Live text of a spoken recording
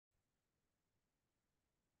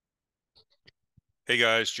Hey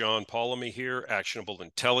guys, John Paulamy here, Actionable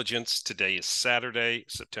Intelligence. Today is Saturday,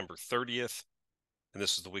 September 30th, and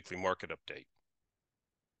this is the weekly market update.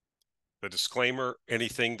 The disclaimer,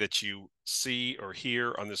 anything that you see or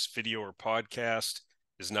hear on this video or podcast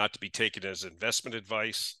is not to be taken as investment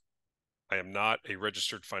advice. I am not a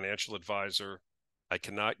registered financial advisor. I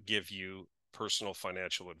cannot give you personal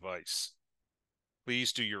financial advice.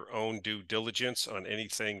 Please do your own due diligence on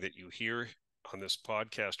anything that you hear on this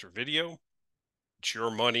podcast or video. It's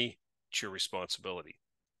your money, it's your responsibility.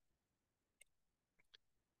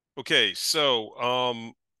 Okay,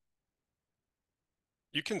 so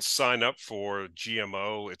you can sign up for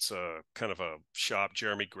GMO. It's a kind of a shop,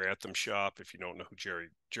 Jeremy Grantham shop. If you don't know who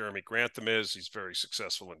Jeremy Grantham is, he's a very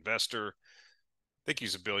successful investor. I think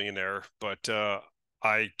he's a billionaire, but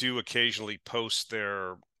I do occasionally post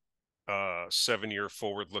their 7-year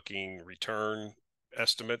forward-looking return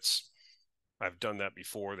estimates. I've done that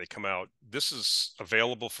before. They come out. This is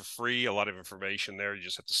available for free. A lot of information there. You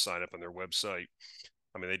just have to sign up on their website.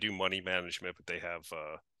 I mean, they do money management, but they have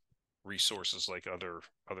resources like other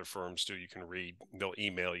firms do. You can read. They'll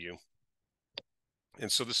email you.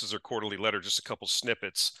 And so this is their quarterly letter. Just a couple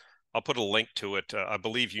snippets. I'll put a link to it. I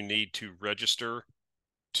believe you need to register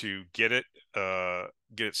to get it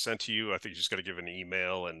sent to you. I think you just got to give an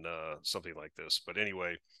email and something like this. But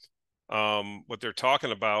anyway, what they're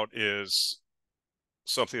talking about is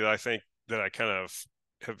something that I think that I kind of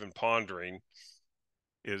have been pondering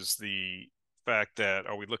is the fact that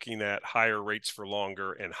are we looking at higher rates for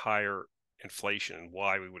longer and higher inflation,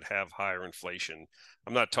 why we would have higher inflation.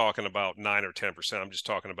 I'm not talking about 9 or 10%. I'm just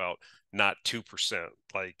talking about not 2%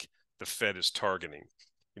 like the Fed is targeting,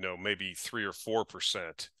 maybe 3 or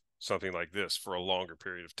 4%, something like this for a longer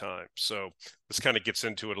period of time. So this kind of gets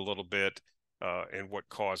into it a little bit and what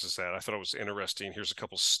causes that. I thought it was interesting. Here's a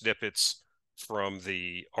couple snippets from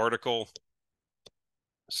the article.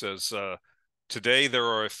 It says, today, there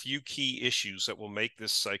are a few key issues that will make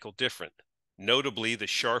this cycle different, notably the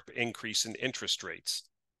sharp increase in interest rates,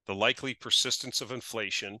 the likely persistence of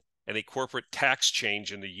inflation, and a corporate tax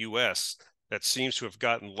change in the U.S. that seems to have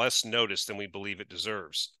gotten less notice than we believe it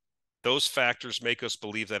deserves. Those factors make us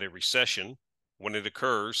believe that a recession, when it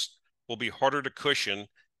occurs, will be harder to cushion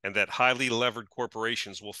and that highly levered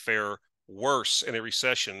corporations will fare worse in a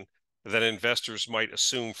recession than investors might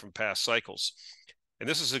assume from past cycles. And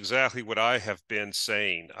this is exactly what I have been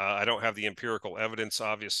saying. I don't have the empirical evidence,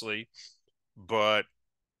 obviously, but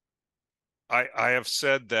I have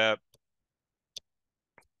said that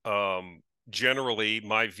generally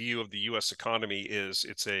my view of the U.S. economy is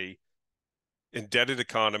it's a indebted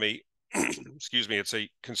economy. Excuse me. It's a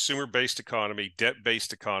consumer-based economy,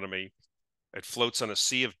 debt-based economy. It floats on a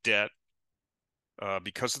sea of debt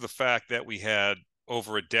because of the fact that we had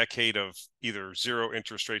over a decade of either zero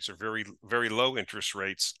interest rates or very, very low interest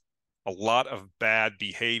rates. A lot of bad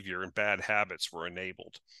behavior and bad habits were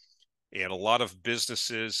enabled. And a lot of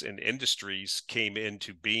businesses and industries came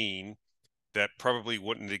into being that probably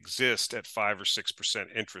wouldn't exist at 5 or 6%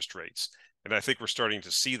 interest rates. And I think we're starting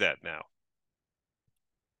to see that now.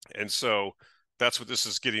 And so that's what this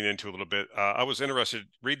is getting into a little bit. I was interested,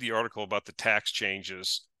 read the article about the tax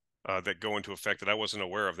changes that go into effect that I wasn't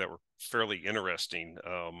aware of that were fairly interesting,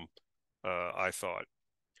 I thought.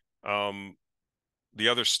 The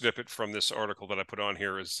other snippet from this article that I put on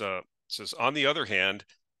here is says, on the other hand,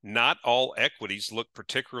 not all equities look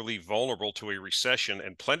particularly vulnerable to a recession,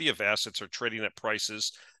 and plenty of assets are trading at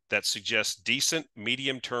prices that suggest decent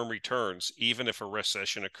medium-term returns, even if a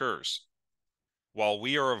recession occurs. While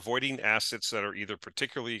we are avoiding assets that are either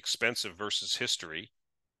particularly expensive versus history,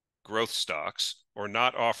 growth stocks, or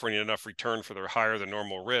not offering enough return for their higher than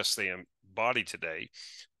normal risks they embody today,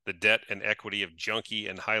 the debt and equity of junky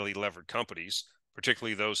and highly levered companies,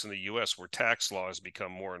 particularly those in the U.S. where tax law has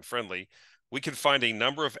become more unfriendly, we can find a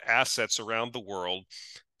number of assets around the world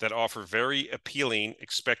that offer very appealing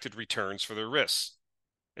expected returns for their risks.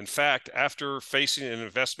 In fact, after facing an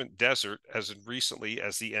investment desert as recently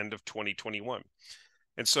as the end of 2021.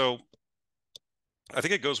 And so I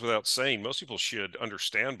think it goes without saying, most people should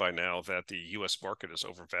understand by now that the U.S. market is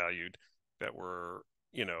overvalued, that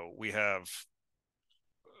we have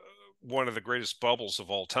one of the greatest bubbles of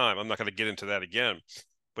all time. I'm not going to get into that again.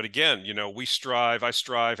 But again, I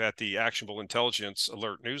strive at the Actionable Intelligence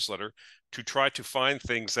Alert newsletter to try to find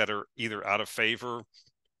things that are either out of favor,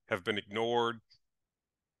 have been ignored,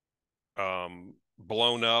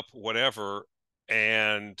 blown up, whatever,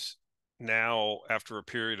 and now after a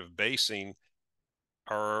period of basing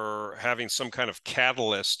are having some kind of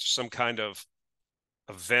catalyst, some kind of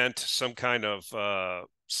event, some kind of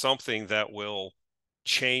something that will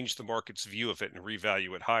change the market's view of it and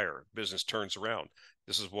revalue it higher. Business turns around.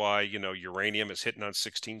 This is why, uranium is hitting on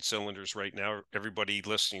 16 cylinders right now. Everybody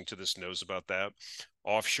listening to this knows about that.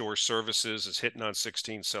 Offshore services is hitting on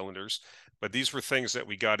 16 cylinders. But these were things that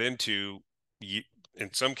we got into,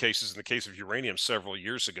 in some cases, in the case of uranium, several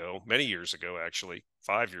years ago, many years ago, actually,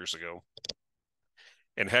 5 years ago,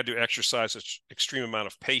 and had to exercise an extreme amount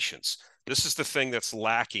of patience. This is the thing that's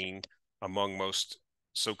lacking among most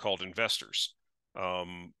so-called investors.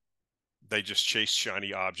 They just chase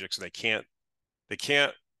shiny objects, and they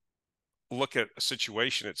can't look at a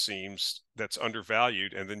situation, it seems, that's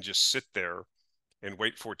undervalued and then just sit there and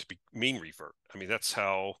wait for it to be mean revert. I mean, that's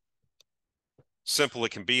how simple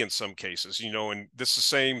it can be in some cases, and this is the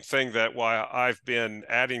same thing that why I've been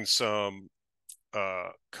adding some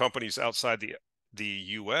companies outside the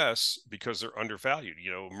US because they're undervalued,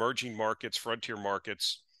 emerging markets, frontier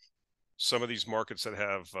markets, some of these markets that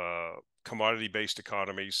have commodity-based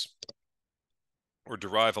economies or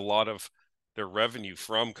derive a lot of their revenue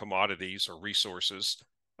from commodities or resources,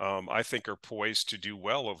 I think are poised to do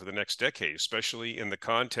well over the next decade, especially in the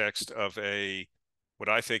context of what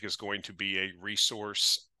I think is going to be a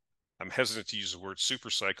resource, I'm hesitant to use the word super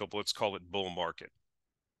cycle, but let's call it bull market,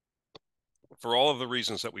 for all of the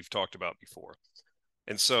reasons that we've talked about before.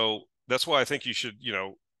 And so that's why I think you should,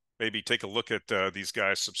 maybe take a look at these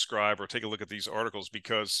guys, subscribe, or take a look at these articles,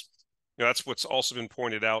 because that's what's also been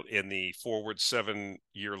pointed out in the forward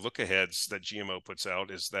 7-year look aheads that GMO puts out,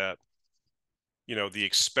 is that, the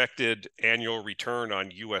expected annual return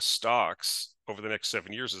on U.S. stocks over the next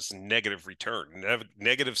 7 years is negative return,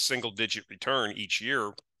 negative single-digit return each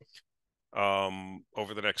year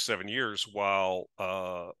over the next 7 years, while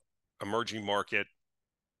emerging market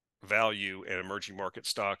value and emerging market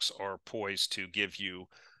stocks are poised to give you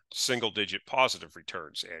single-digit positive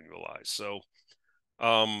returns annualized. So,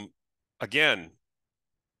 again,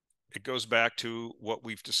 it goes back to what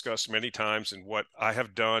we've discussed many times and what I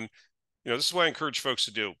have done. This is what I encourage folks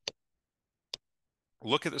to do.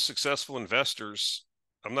 Look at the successful investors.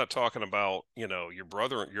 I'm not talking about,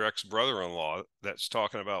 your ex-brother-in-law that's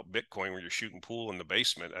talking about Bitcoin where you're shooting pool in the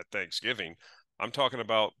basement at Thanksgiving. I'm talking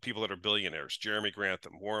about people that are billionaires: Jeremy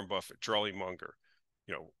Grantham, Warren Buffett, Charlie Munger,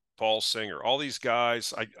 Paul Singer, all these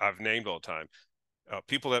guys I've named all the time.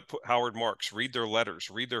 People that put Howard Marks, read their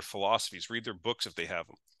letters, read their philosophies, read their books if they have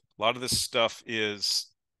them. A lot of this stuff is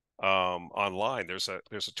online. There's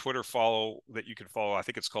a Twitter follow that you can follow. I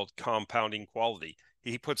think it's called Compounding Quality.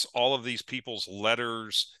 He puts all of these people's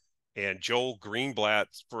letters, and Joel Greenblatt,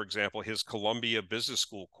 for example, his Columbia Business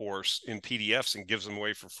School course in PDFs, and gives them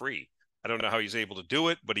away for free. I don't know how he's able to do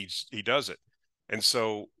it, but he does it. And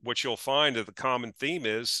so what you'll find that the common theme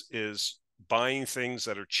is buying things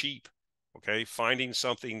that are cheap. Okay, finding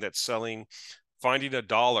something that's selling, finding a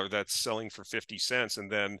dollar that's selling for 50 cents,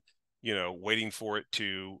 and then, waiting for it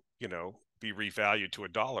to, be revalued to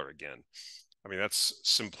 $1 again. I mean, that's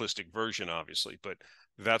simplistic version, obviously, but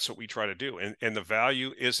that's what we try to do. And the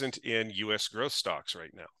value isn't in U.S. growth stocks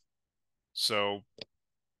right now. So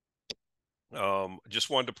just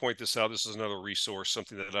wanted to point this out. This is another resource,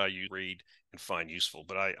 something that I read and find useful.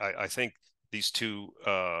 But I think these two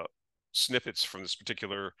snippets from this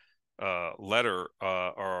particular letter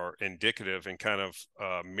are indicative and kind of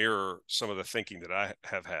mirror some of the thinking that I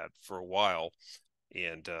have had for a while.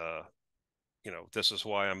 And, this is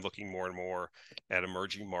why I'm looking more and more at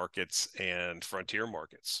emerging markets and frontier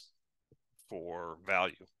markets for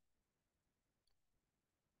value.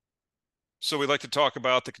 So we'd like to talk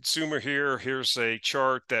about the consumer here. Here's a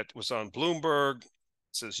chart that was on Bloomberg. It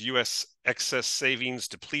says U.S. excess savings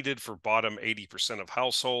depleted for bottom 80% of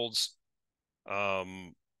households.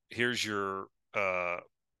 Here's your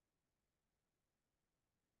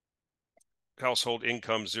household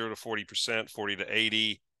income, 0 to 40%, 40 to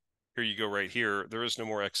 80. Here you go right here. There is no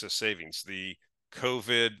more excess savings. The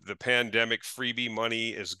pandemic freebie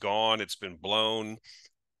money is gone. It's been blown.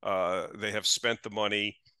 They have spent the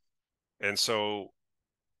money. And so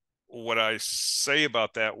what I say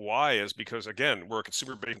about that, why, is because, again, we're a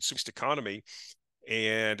consumer-based economy,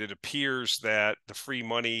 and it appears that the free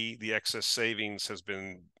money, the excess savings, has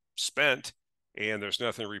been spent, and there's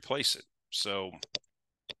nothing to replace it. So,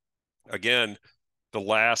 again, the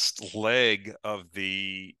last leg of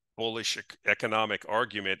the bullish economic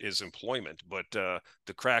argument is employment, but the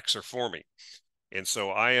cracks are forming. And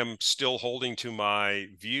so I am still holding to my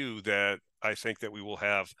view that I think that we will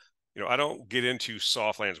have, I don't get into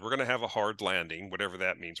soft lands. We're going to have a hard landing, whatever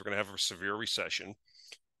that means. We're going to have a severe recession.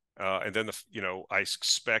 And then, I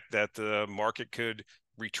expect that the market could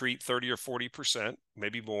retreat 30 or 40%,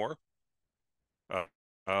 maybe more.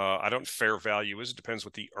 I don't fair value is. It depends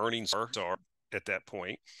what the earnings are. at that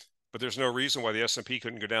point, but there's no reason why the S&P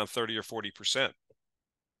couldn't go down 30 or 40%.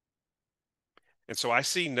 And so I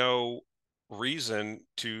see no reason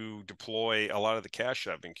to deploy a lot of the cash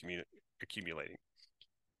I've been accumulating.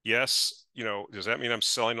 Yes, does that mean I'm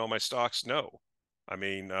selling all my stocks? No. I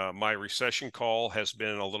mean, my recession call has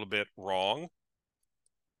been a little bit wrong.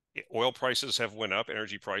 Oil prices have went up,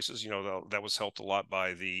 energy prices, that was helped a lot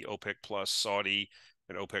by the OPEC plus Saudi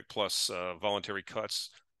and OPEC plus voluntary cuts.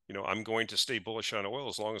 I'm going to stay bullish on oil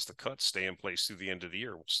as long as the cuts stay in place through the end of the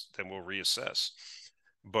year. Then we'll reassess.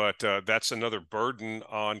 But that's another burden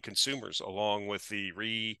on consumers, along with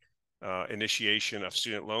the initiation of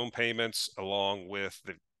student loan payments, along with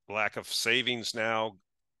the lack of savings now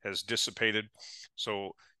has dissipated.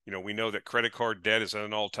 So, we know that credit card debt is at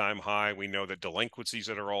an all-time high. We know that delinquencies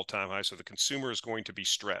at an all-time high. So the consumer is going to be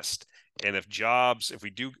stressed. And if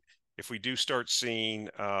we do start seeing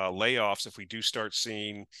layoffs, if we do start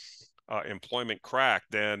seeing employment crack,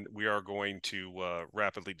 then we are going to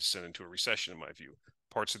rapidly descend into a recession, in my view.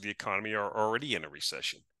 Parts of the economy are already in a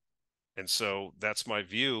recession. And so that's my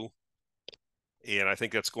view. And I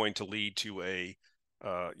think that's going to lead to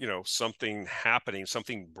something happening,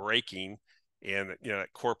 something breaking. And,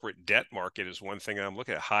 that corporate debt market is one thing I'm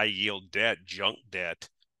looking at. High yield debt, junk debt.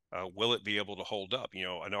 Will it be able to hold up?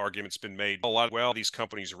 An argument's been made these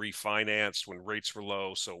companies refinanced when rates were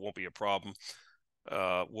low, so it won't be a problem.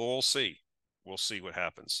 We'll see. We'll see what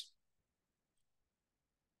happens.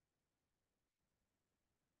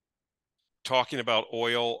 Talking about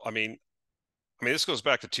oil, I mean, this goes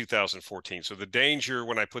back to 2014. So the danger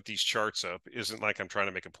when I put these charts up isn't like I'm trying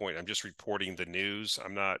to make a point. I'm just reporting the news.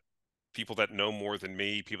 I'm not people that know more than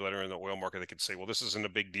me, people that are in the oil market, that could say, well, this isn't a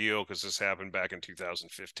big deal because this happened back in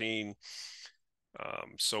 2015.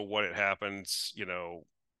 So what it happens,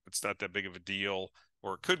 it's not that big of a deal,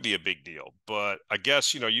 or it could be a big deal. But I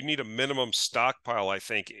guess, you need a minimum stockpile, I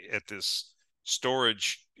think, at this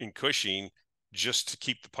storage in Cushing just to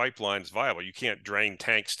keep the pipelines viable. You can't drain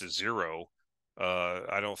tanks to zero.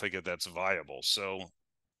 I don't think that's viable. So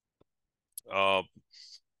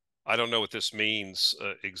I don't know what this means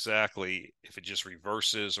exactly, if it just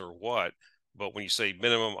reverses or what. But when you say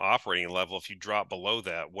minimum operating level, if you drop below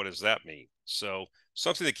that, what does that mean? So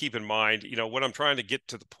something to keep in mind. What I'm trying to get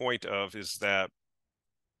to the point of is that,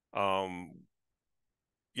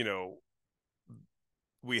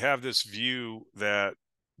 we have this view that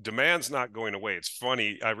demand's not going away. It's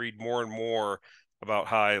funny. I read more and more about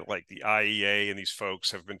how, like, the IEA and these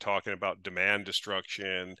folks have been talking about demand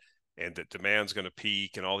destruction and that demand's going to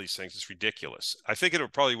peak and all these things. It's ridiculous. I think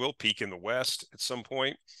it probably will peak in the West at some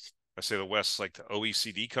point. I say the West, like the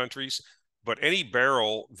OECD countries, but any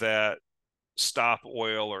barrel that stop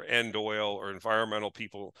oil or end oil or environmental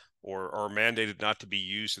people or are mandated not to be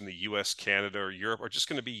used in the US, Canada, or Europe are just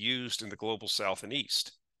going to be used in the global South and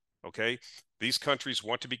East. Okay. These countries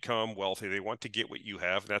want to become wealthy. They want to get what you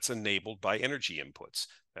have. That's enabled by energy inputs.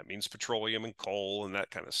 That means petroleum and coal and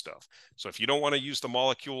that kind of stuff. So if you don't want to use the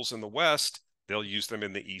molecules in the West, they'll use them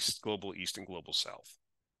in the East, global East and global South.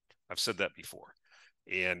 I've said that before.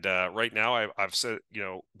 And right now I've said,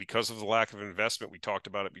 because of the lack of investment, we talked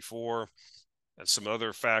about it before, and some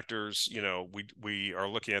other factors, we are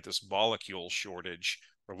looking at this molecule shortage.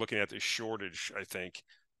 We're looking at this shortage, I think,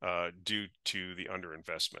 due to the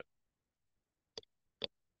underinvestment.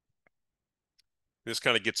 This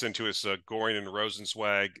kind of gets into is Goring and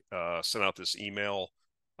Rosenzweig sent out this email.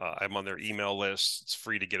 I'm on their email list. It's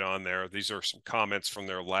free to get on there. These are some comments from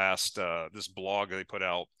their last this blog they put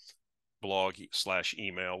out,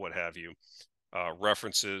 blog/email, what have you.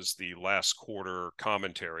 References the last quarter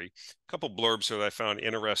commentary. A couple blurbs that I found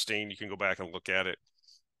interesting. You can go back and look at it.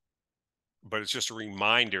 But it's just a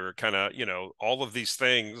reminder, kind of, all of these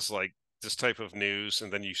things, like this type of news,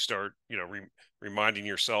 and then you start, reminding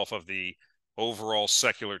yourself of the overall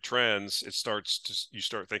secular trends. You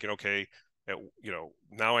start thinking, okay,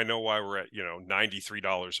 now I know why we're at,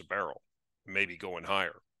 $93 a barrel, maybe going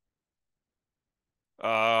higher.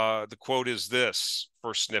 The quote is this,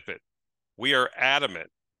 first snippet: "We are adamant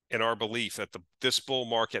in our belief that this bull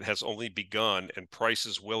market has only begun and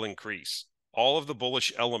prices will increase. All of the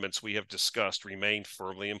bullish elements we have discussed remain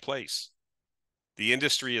firmly in place. The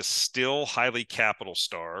industry is still highly capital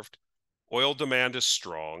starved. Oil demand is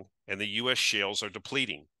strong, and the U.S. shales are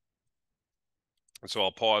depleting." And so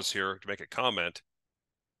I'll pause here to make a comment.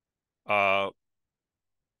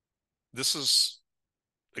 This is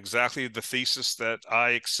exactly the thesis that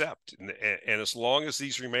I accept. And as long as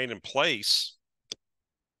these remain in place,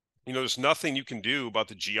 there's nothing you can do about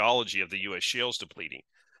the geology of the U.S. shales depleting.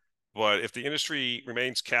 But if the industry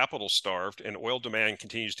remains capital starved and oil demand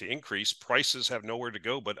continues to increase, prices have nowhere to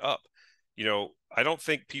go but up. I don't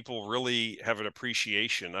think people really have an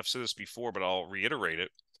appreciation. I've said this before, but I'll reiterate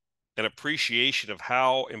it, an appreciation of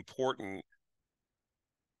how important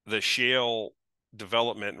the shale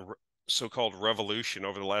development and so-called revolution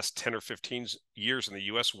over the last 10 or 15 years in the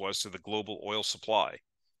U.S. was to the global oil supply.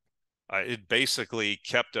 It basically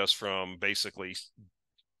kept us from basically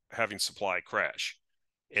having supply crash.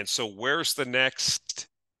 And so where's the next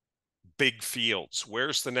big fields?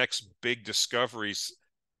 Where's the next big discoveries?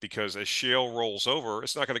 Because as shale rolls over,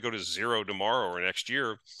 it's not going to go to zero tomorrow or next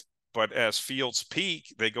year, but as fields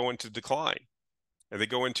peak, they go into decline and they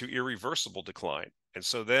go into irreversible decline. And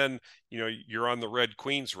so then, you're on the Red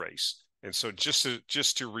Queen's race. And so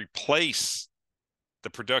just to replace the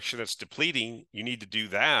production that's depleting, you need to do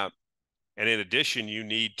that. And in addition, you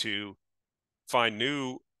need to find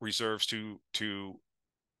new reserves to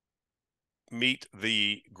meet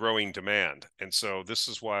the growing demand. And so this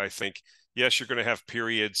is why I think, yes, you're going to have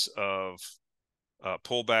periods of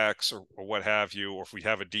pullbacks or what have you, or if we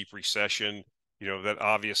have a deep recession, that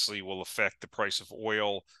obviously will affect the price of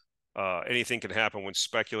oil. Anything can happen when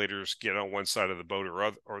speculators get on one side of the boat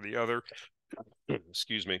or the other.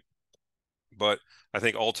 Excuse me. But I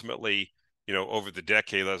think ultimately, over the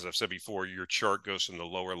decade, as I've said before, your chart goes from the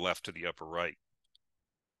lower left to the upper right.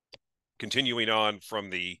 Continuing on from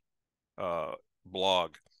the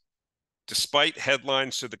blog. Despite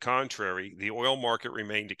headlines to the contrary, the oil market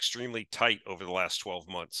remained extremely tight over the last 12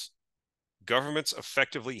 months. Governments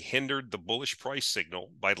effectively hindered the bullish price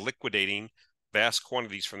signal by liquidating vast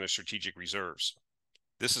quantities from their strategic reserves.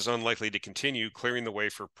 This is unlikely to continue, clearing the way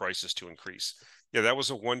for prices to increase. Yeah, that was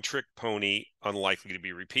a one-trick pony, unlikely to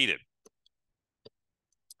be repeated.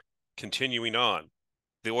 Continuing on,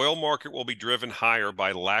 the oil market will be driven higher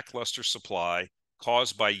by lackluster supply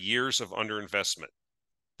caused by years of underinvestment.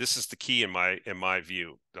 This is the key in my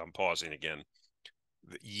view. I'm pausing again.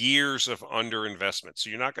 Years of underinvestment. So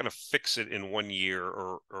you're not going to fix it in 1 year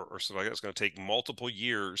or something like that. It's going to take multiple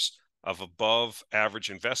years of above average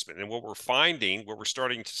investment. And what we're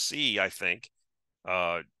starting to see, I think,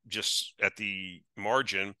 just at the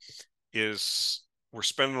margin, is we're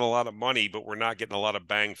spending a lot of money, but we're not getting a lot of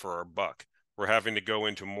bang for our buck. We're having to go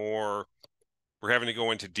into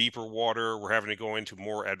deeper water. We're having to go into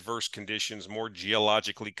more adverse conditions, more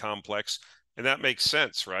geologically complex. And that makes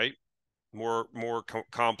sense, right? More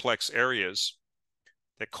complex areas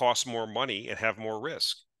that cost more money and have more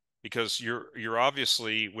risk, because you're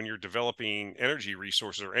obviously, when you're developing energy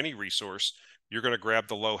resources or any resource, you're going to grab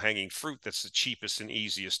the low-hanging fruit that's the cheapest and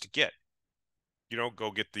easiest to get. You don't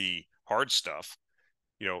go get the hard stuff.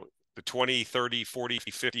 The 20, 30, 40,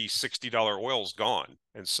 50, $60 oil is gone.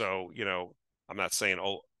 And so, I'm not saying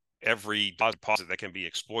every deposit that can be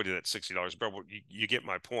exploited at $60 a barrel. You get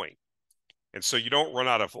my point. And so you don't run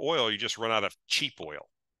out of oil, you just run out of cheap oil.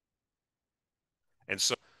 And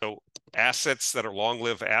so assets that are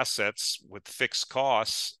long-lived assets with fixed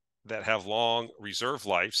costs that have long reserve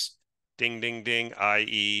lives, ding, ding, ding,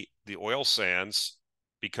 i.e. the oil sands,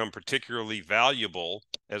 become particularly valuable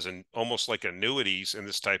as almost like annuities in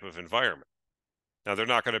this type of environment. Now, they're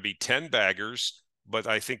not going to be 10 baggers, but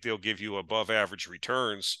I think they'll give you above average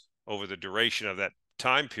returns over the duration of that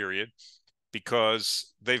time period,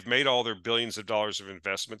 because they've made all their billions of dollars of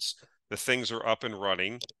investments. The things are up and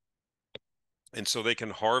running. And so they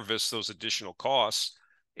can harvest those additional costs,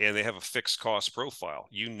 and they have a fixed cost profile.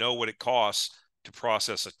 You know what it costs to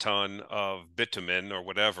process a ton of bitumen or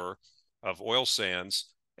whatever of oil sands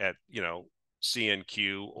at,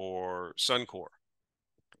 CNQ or Suncor.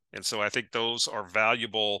 And so I think those are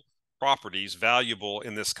valuable properties, valuable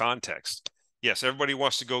in this context. Yes, everybody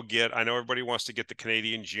wants to I know everybody wants to get the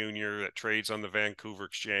Canadian Junior that trades on the Vancouver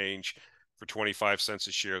Exchange for 25 cents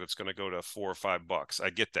a share. That's going to go to $4 or $5.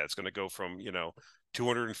 I get that. It's going to go from,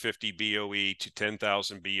 250 BOE to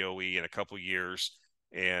 10,000 BOE in a couple of years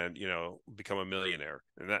and, become a millionaire.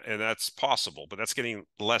 And that's possible, but that's getting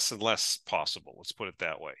less and less possible. Let's put it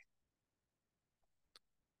that way.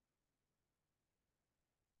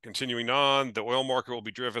 Continuing on, the oil market will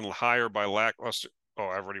be driven higher by lackluster. Oh,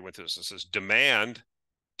 I've already went through this. This says demand.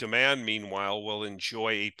 Demand, meanwhile, will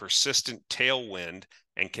enjoy a persistent tailwind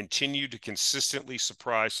and continue to consistently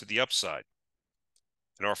surprise to the upside.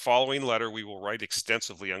 In our following letter, we will write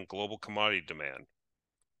extensively on global commodity demand.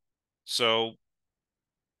 So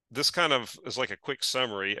this kind of is like a quick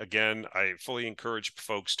summary. Again, I fully encourage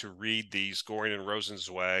folks to read these Goring and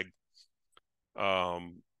Rosenzweig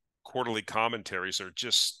quarterly commentaries. Are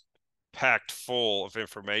just packed full of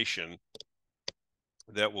information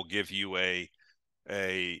that will give you a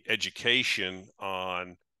education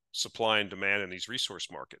on supply and demand in these resource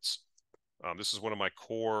markets. This is one of my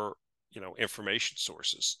core, information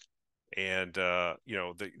sources. And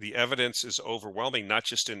the evidence is overwhelming, not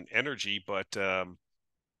just in energy, but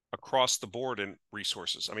across the board in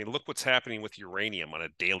resources. I mean, look what's happening with uranium on a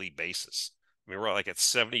daily basis. I mean, we're like at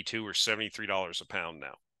 $72 or $73 a pound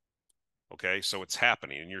now. Okay, so it's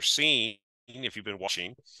happening, and you're seeing, if you've been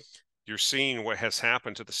watching, you're seeing what has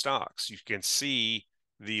happened to the stocks. You can see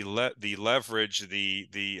the leverage,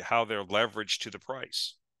 the how they're leveraged to the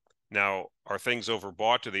price. Now, are things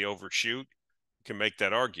overbought? Do they overshoot? You can make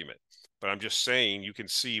that argument, but I'm just saying you can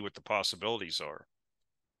see what the possibilities are.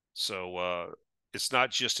 So it's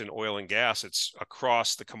not just in oil and gas; it's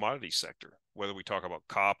across the commodity sector. Whether we talk about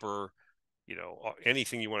copper,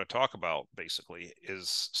 anything you want to talk about basically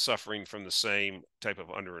is suffering from the same type of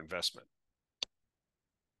underinvestment.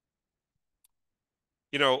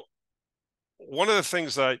 One of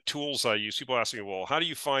the tools I use, people ask me, well, how do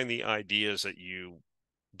you find the ideas that you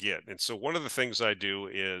get? And so one of the things I do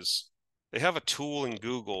is they have a tool in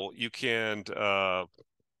Google. You can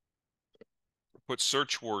put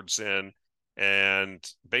search words in, and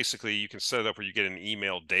basically you can set it up where you get an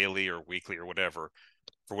email daily or weekly or whatever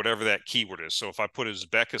for whatever that keyword is. So if I put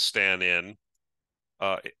Uzbekistan in,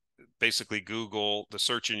 basically Google, the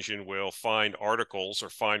search engine, will find articles or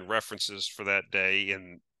find references for that day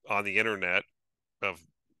on the internet of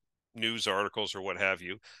news articles or what have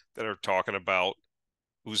you that are talking about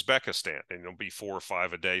Uzbekistan, and there'll be 4 or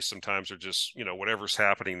 5 a day. Sometimes they're just, whatever's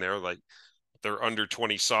happening there, like their under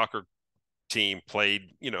 20 soccer team played,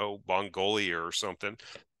 Mongolia or something.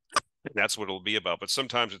 And that's what it'll be about. But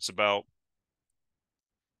sometimes it's about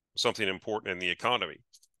something important in the economy.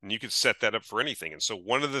 And you could set that up for anything. And so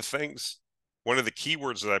one of the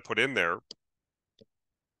keywords that I put in there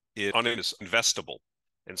is uninvestable.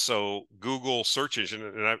 And so Google search engine,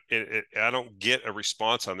 and I don't get a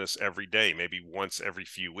response on this every day, maybe once every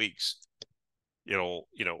few weeks.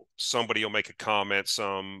 Somebody will make a comment,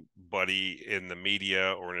 somebody in the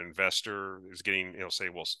media or an investor is getting, say,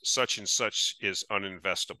 well, such and such is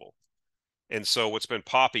uninvestable. And so what's been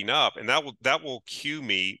popping up, and that will cue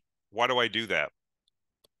me. Why do I do that?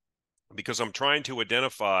 Because I'm trying to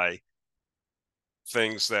identify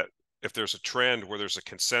things that, if there's a trend where there's a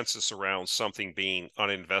consensus around something being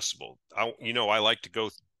uninvestable, I like to go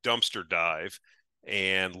dumpster dive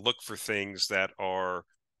and look for things that are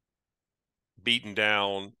beaten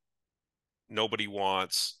down, nobody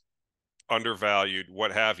wants, undervalued,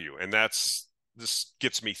 what have you. And this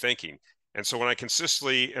gets me thinking. And so when I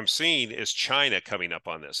consistently am seeing is China coming up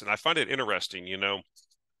on this, and I find it interesting.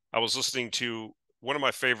 I was listening to one of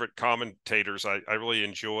my favorite commentators. I really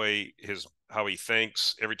enjoy how he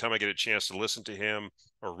thinks. Every time I get a chance to listen to him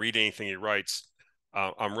or read anything he writes,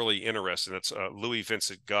 I'm really interested. It's Louis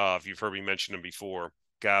Vincent Gove. You've heard me mention him before.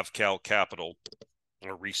 Gove Capital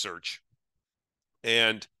or Research,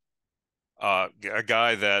 and a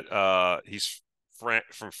guy that he's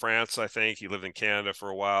from France, I think. He lived in Canada for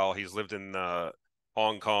a while. He's lived in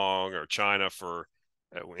Hong Kong or China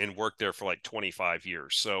and worked there for like 25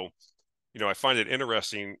 years. So I find it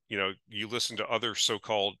interesting. You listen to other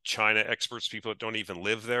so-called China experts, people that don't even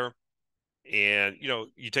live there. And,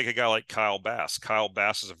 you take a guy like Kyle Bass. Kyle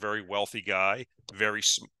Bass is a very wealthy guy, very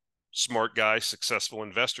smart guy, successful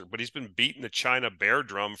investor, but he's been beating the China bear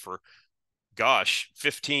drum for,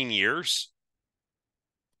 15 years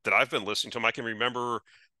that I've been listening to him. I can remember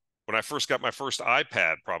when I first got my first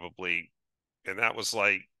iPad, probably, and that was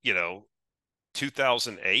like,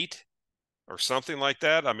 2008 or something like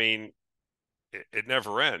that. I mean, it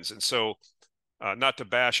never ends. And so, not to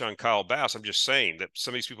bash on Kyle Bass, I'm just saying that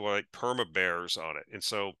some of these people are like perma bears on it. And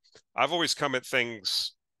so I've always come at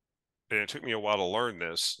things, and it took me a while to learn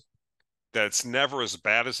this, that it's never as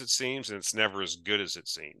bad as it seems, and it's never as good as it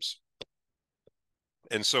seems.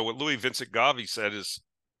 And so what Louis Vincent Gavi said is,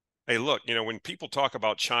 hey, look, when people talk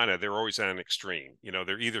about China, they're always at an extreme.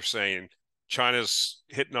 They're either saying China's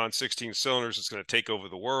hitting on 16 cylinders, it's going to take over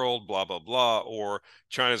the world, blah, blah, blah, or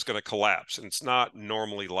China's going to collapse. And it's not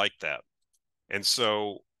normally like that. And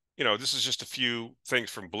so, this is just a few things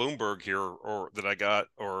from Bloomberg here, or that I got,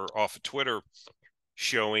 or off of Twitter,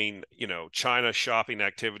 showing, China shopping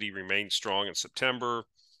activity remains strong in September.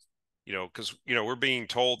 Because, we're being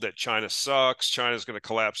told that China sucks. China's going to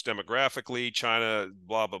collapse demographically. China,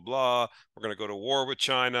 blah, blah, blah. We're going to go to war with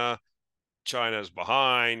China. China's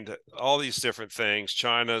behind, all these different things.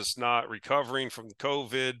 China's not recovering from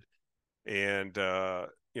COVID and,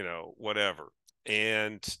 whatever.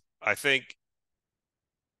 And I think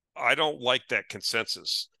I don't like that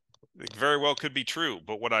consensus. It very well could be true.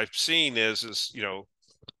 But what I've seen is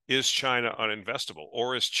China uninvestable,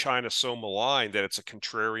 or is China so maligned that it's a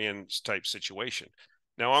contrarian type situation?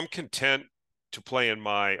 Now, I'm content to play in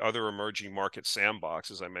my other emerging market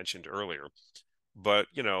sandbox, as I mentioned earlier. But,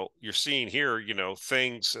 you're seeing here,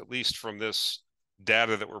 things, at least from this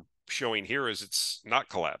data that we're showing here, is it's not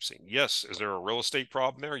collapsing. Yes. Is there a real estate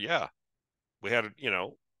problem there? Yeah. We had,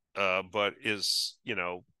 but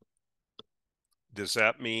does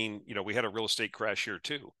that mean, we had a real estate crash here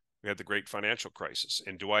too? We had the great financial crisis.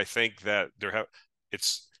 And do I think that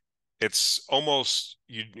it's almost,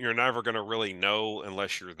 you're never going to really know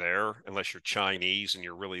unless you're there, unless you're Chinese and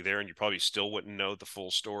you're really there, and you probably still wouldn't know the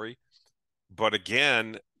full story. But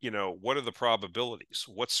again, what are the probabilities?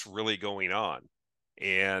 What's really going on?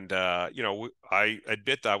 And, I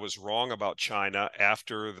admit that I was wrong about China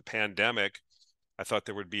after the pandemic. I thought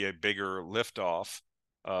there would be a bigger liftoff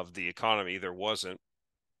of the economy. There wasn't.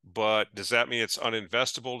 But does that mean it's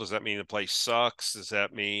uninvestable? Does that mean the place sucks? Does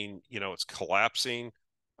that mean, it's collapsing?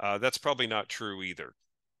 That's probably not true either.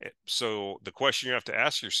 So the question you have to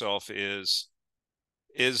ask yourself is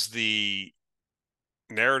the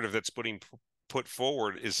narrative that's put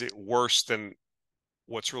forward, is it worse than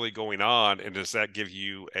what's really going on? And does that give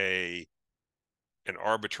you an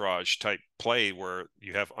arbitrage type play where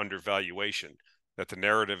you have undervaluation, that the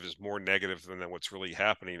narrative is more negative than what's really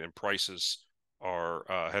happening, and prices are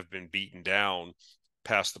have been beaten down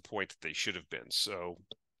past the point that they should have been, so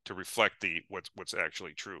to reflect what's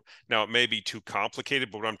actually true? Now, it may be too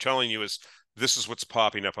complicated, but what I'm telling you is this is what's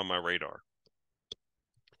popping up on my radar.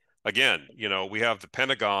 Again, we have the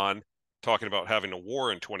Pentagon talking about having a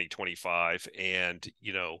war in 2025, and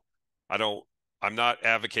I'm not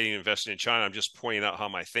advocating investing in China. I'm just pointing out how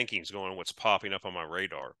my thinking is going and what's popping up on my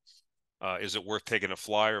radar. Is it worth taking a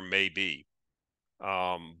flyer? Maybe.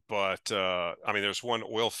 But I mean, there's one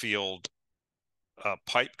oil field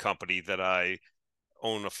pipe company that I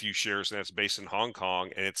own a few shares, and it's based in Hong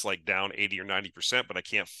Kong, and it's like down 80 or 90%, but I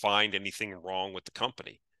can't find anything wrong with the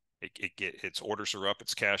company. Its orders are up,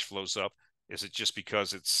 its cash flows up. Is it just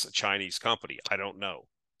because it's a Chinese company? I don't know.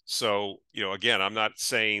 So, again, I'm not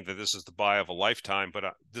saying that this is the buy of a lifetime, but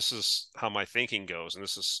this is how my thinking goes. And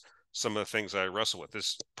this is some of the things I wrestle with.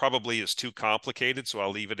 This probably is too complicated, so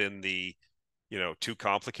I'll leave it in the, too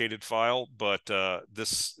complicated file. But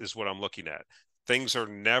this is what I'm looking at. Things are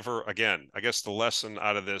never, again, I guess the lesson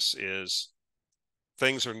out of this is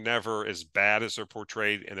things are never as bad as they're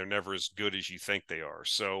portrayed, and they're never as good as you think they are.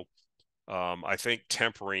 So I think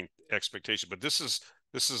tempering expectation, but this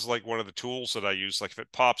is like one of the tools that I use. Like if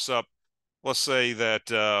it pops up, let's say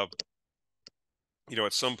that,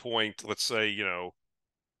 at some point, let's say,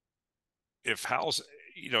 if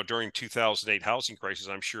during 2008 housing crisis,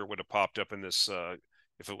 I'm sure it would have popped up in this,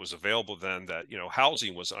 if it was available then, that,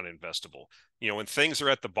 housing was uninvestable. When things are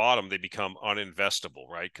at the bottom, they become uninvestable,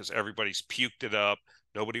 right? Because everybody's puked it up.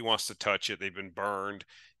 Nobody wants to touch it. They've been burned.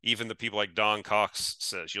 Even the people like Don Cox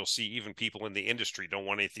says, you'll see even people in the industry don't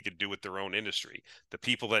want anything to do with their own industry. The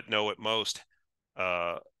people that know it most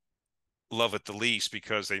love it the least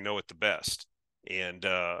because they know it the best. And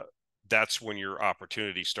that's when your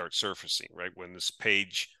opportunity starts surfacing, right? When this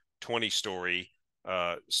page 20 story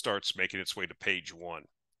starts making its way to page 1.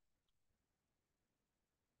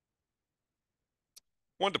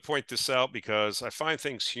 Wanted to point this out because I find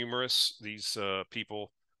things humorous, these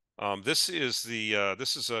people. This is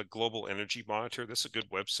a global energy monitor. This is a good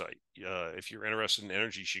website. If you're interested in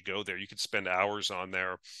energy, you should go there. You could spend hours on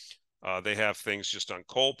there. They have things just on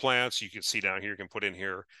coal plants. You can see down here, you can put in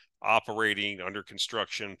here operating, under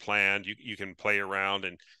construction, planned. You can play around,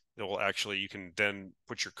 and you can then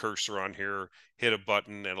put your cursor on here, hit a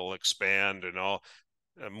button, and it'll expand and all.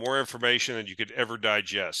 More information than you could ever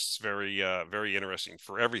digest. It's very, very interesting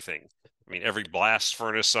for everything. I mean, every blast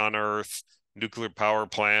furnace on Earth, nuclear power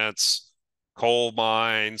plants, coal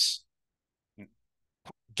mines,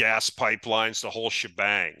 gas pipelines, the whole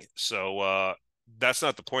shebang. So that's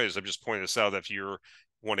not the point. I'm just pointing this out that if you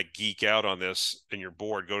want to geek out on this and you're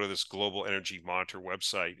bored, go to this Global Energy Monitor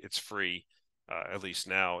website. It's free, at least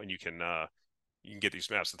now, and you can get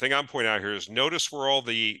these maps. The thing I'm pointing out here is notice where all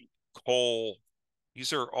the coal.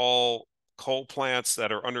 These are all coal plants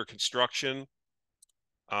that are under construction,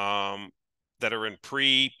 that are in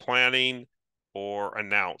pre-planning or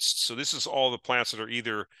announced. So this is all the plants that are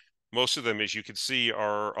either, most of them, as you can see,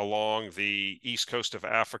 are along the east coast of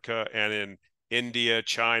Africa and in India,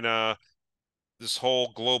 China, this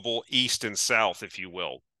whole global east and south, if you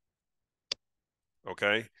will.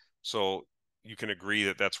 Okay, so you can agree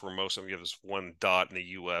that that's where most of them. You have this one dot in the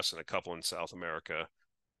U.S. and a couple in South America.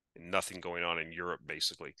 Nothing going on in Europe,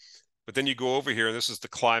 basically. But then you go over here, and this is the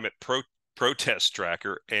climate protest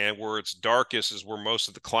tracker, and where it's darkest is where most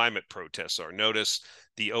of the climate protests are. Notice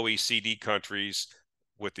the OECD countries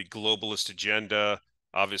with the globalist agenda,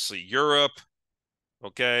 obviously Europe,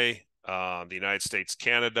 Okay. The United States,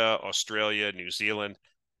 Canada, Australia, New Zealand.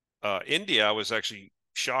 India, I was actually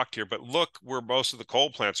shocked here, but look where most of the coal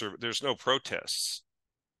plants are. There's no protests.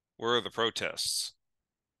 Where are the protests?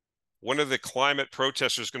 When are the climate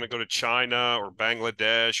protesters going to go to China or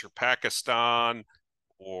Bangladesh or Pakistan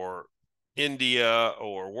or India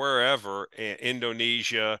or wherever,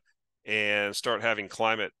 Indonesia, and start having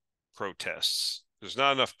climate protests? There's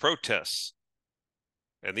not enough protests.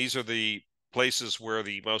 And these are the places where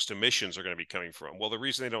the most emissions are going to be coming from. Well, the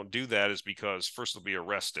reason they don't do that is because first they'll be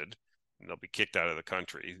arrested and they'll be kicked out of the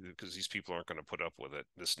country because these people aren't going to put up with it,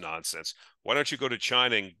 this nonsense. Why don't you go to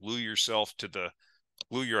China and glue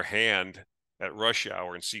your hand at rush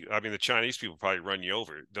hour and see? I mean, the Chinese people probably run you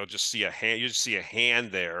over. They'll just see a hand. You just see a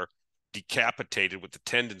hand there decapitated with the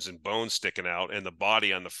tendons and bones sticking out and the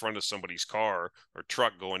body on the front of somebody's car or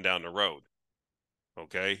truck going down the road.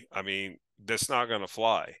 Okay. I mean, that's not going to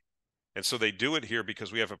fly. And so they do it here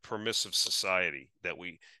because we have a permissive society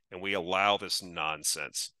and we allow this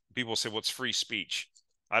nonsense. People say, what's free speech?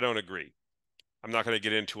 I don't agree. I'm not going to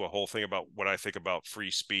get into a whole thing about what I think about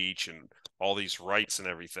free speech and all these rights and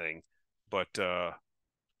everything, but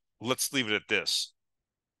let's leave it at this.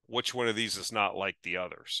 Which one of these is not like the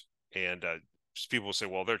others? And people say,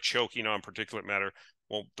 well, they're choking on particulate matter.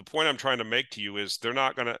 Well, the point I'm trying to make to you is they're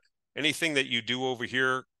not going to, anything that you do over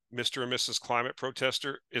here, Mr. and Mrs. Climate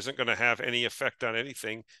Protester, isn't going to have any effect on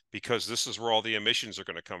anything because this is where all the emissions are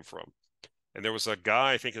going to come from. And there was a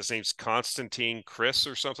guy, I think his name's Constantine Chris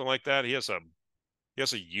or something like that. He has a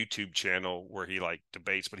YouTube channel where he like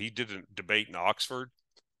debates, but he did a debate in Oxford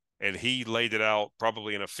and he laid it out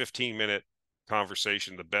probably in a 15-minute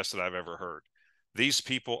conversation, the best that I've ever heard. These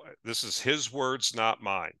people, this is his words, not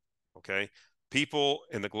mine. Okay. People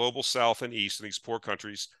in the global south and east in these poor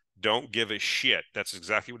countries don't give a shit. That's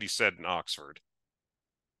exactly what he said in Oxford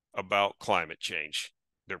about climate change.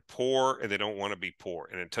 They're poor and they don't want to be poor.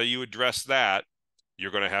 And until you address that,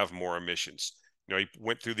 you're going to have more emissions. You know, he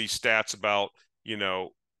went through these stats about, you know,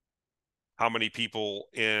 how many people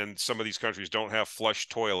in some of these countries don't have flush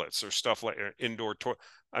toilets or stuff like indoor toilet.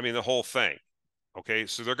 I mean, the whole thing. Okay.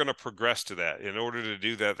 So they're going to progress to that. In order to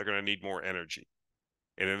do that, they're going to need more energy.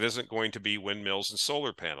 And it isn't going to be windmills and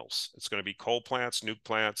solar panels. It's going to be coal plants, nuke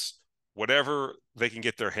plants, whatever they can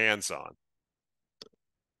get their hands on.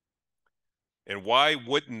 And why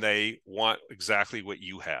wouldn't they want exactly what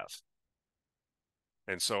you have?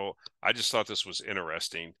 And so I just thought this was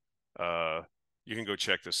interesting. You can go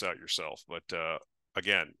check this out yourself. But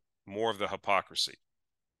again, more of the hypocrisy.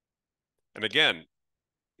 And again,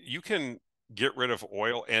 you can get rid of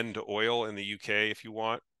oil, end oil in the UK if you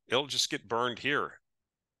want. It'll just get burned here.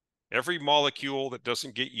 Every molecule that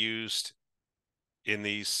doesn't get used in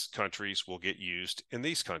these countries will get used in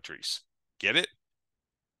these countries. Get it?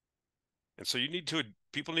 And so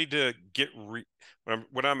people need to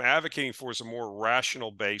what I'm advocating for is a more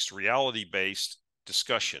rational based, reality based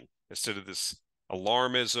discussion instead of this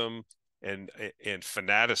alarmism and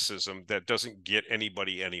fanaticism that doesn't get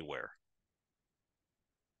anybody anywhere.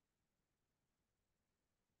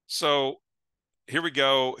 So here we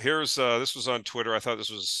go. This was on Twitter. I thought this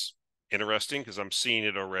was interesting because I'm seeing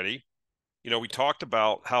it already. You know, we talked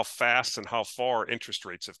about how fast and how far interest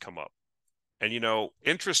rates have come up. And, you know,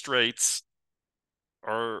 interest rates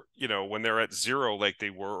are, you know, when they're at zero like they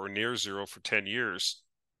were or near zero for 10 years,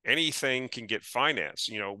 anything can get financed.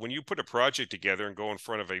 You know, when you put a project together and go in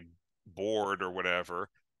front of a board or whatever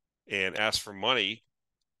and ask for money,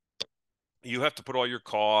 you have to put all your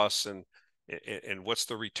costs and what's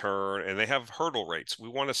the return, and they have hurdle rates. We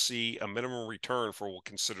want to see a minimum return for what we'll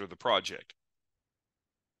consider the project.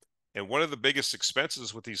 And one of the biggest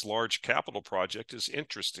expenses with these large capital projects is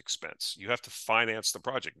interest expense. You have to finance the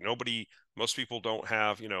project. Most people don't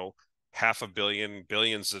have, you know, $500 million,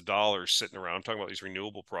 billions of dollars sitting around. I'm talking about these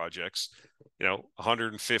renewable projects, you know,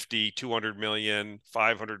 150, 200 million,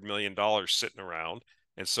 $500 million sitting around.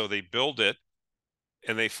 And so they build it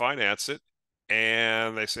and they finance it.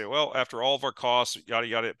 And they say, well, after all of our costs, yada,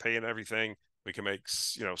 yada, paying everything, we can make,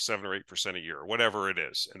 you know, 7 or 8% a year, or whatever it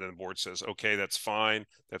is. And then the board says, okay, that's fine.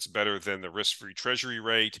 That's better than the risk-free treasury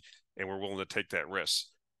rate. And we're willing to take that risk.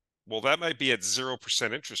 Well, that might be at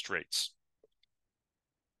 0% interest rates.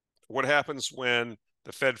 What happens when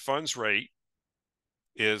the Fed funds rate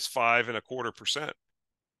is 5.25%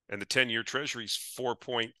 and the 10-year treasury is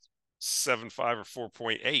 4.75 or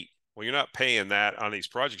 4.8? Well, you're not paying that on these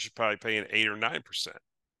projects. You're probably paying 8 or 9%.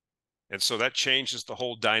 And so that changes the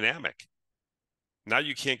whole dynamic. Now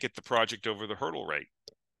you can't get the project over the hurdle rate.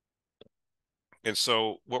 And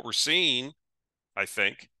so what we're seeing, I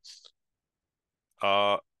think,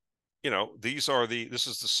 you know, this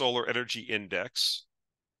is the solar energy index.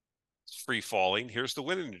 free falling. Here's the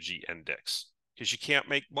wind energy index, because you can't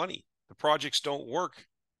make money. The projects don't work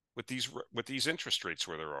with these interest rates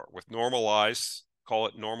where there are, with normalized, call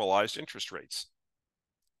it normalized interest rates.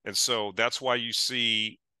 And so that's why you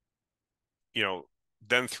see,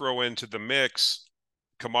 then throw into the mix,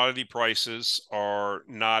 commodity prices are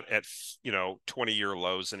not at 20-year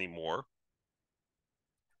lows anymore.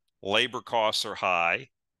 Labor costs are high.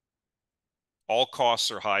 All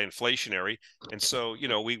costs are high, inflationary. And so,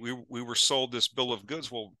 we were sold this bill of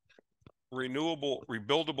goods. Well,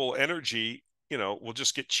 rebuildable energy, will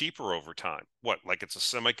just get cheaper over time. What, like it's a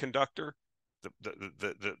semiconductor?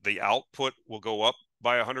 The output will go up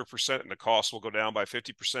by 100% and the cost will go down by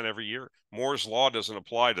 50% every year. Moore's law doesn't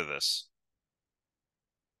apply to this.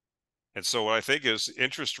 And so what I think is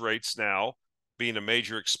interest rates now being a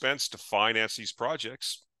major expense to finance these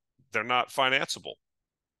projects, they're not financeable.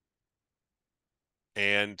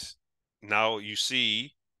 And now you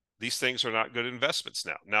see these things are not good investments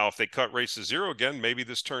now. Now, if they cut rates to zero again, maybe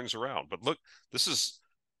this turns around. But look, this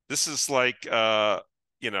is like,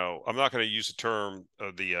 I'm not going to use the term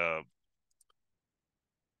of the,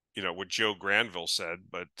 what Joe Granville said,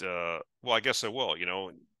 but well, I guess I will.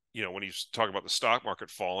 When he's talking about the stock market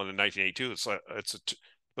falling in 1982,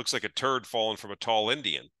 looks like a turd falling from a tall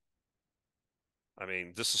Indian. I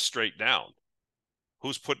mean, this is straight down.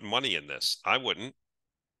 Who's putting money in this? I wouldn't.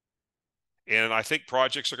 And I think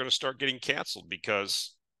projects are going to start getting canceled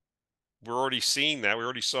because we're already seeing that. We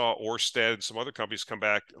already saw Ørsted and some other companies come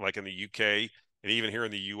back, like in the UK and even here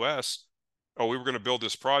in the US. Oh, we were going to build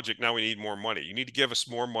this project. Now we need more money. You need to give us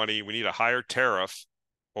more money. We need a higher tariff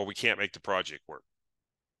or we can't make the project work.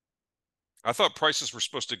 I thought prices were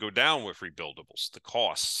supposed to go down with rebuildables, the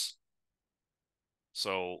costs.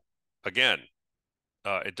 So again,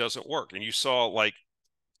 it doesn't work. And you saw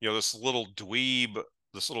this little dweeb,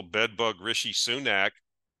 this little bedbug Rishi Sunak,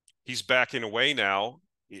 he's backing away now.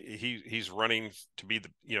 He's running to be the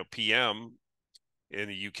PM in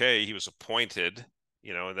the UK. He was appointed,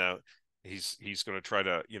 and now he's going to try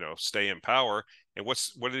to stay in power. And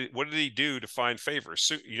what did he do to find favor?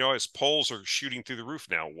 So, his polls are shooting through the roof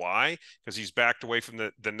now. Why? Because he's backed away from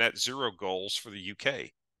the net zero goals for the UK.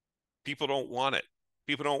 People don't want it.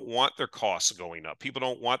 People don't want their costs going up. People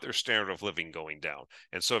don't want their standard of living going down.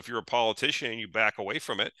 And so if you're a politician and you back away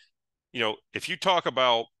from it, if you talk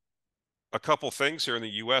about a couple things here in the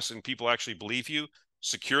US and people actually believe you,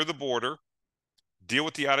 secure the border, deal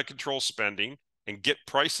with the out of control spending, and get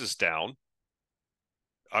prices down.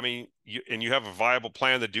 I mean, you have a viable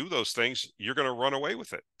plan to do those things, you're going to run away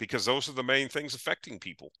with it because those are the main things affecting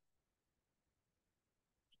people.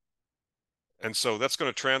 And so that's going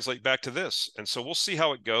to translate back to this. And so we'll see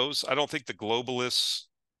how it goes. I don't think the globalists,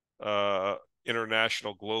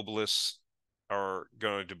 international globalists, are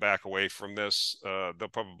going to back away from this. They'll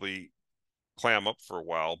probably clam up for a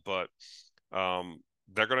while, but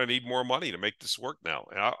they're going to need more money to make this work now.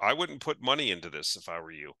 And I wouldn't put money into this if I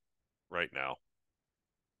were you right now.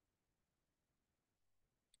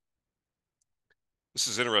 This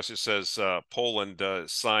is interesting. It says Poland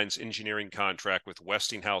signs engineering contract with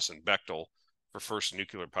Westinghouse and Bechtel for first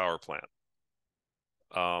nuclear power plant.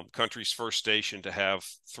 Country's first station to have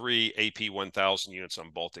 3 AP1000 units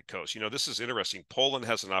on Baltic coast. This is interesting. Poland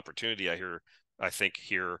has an opportunity, I think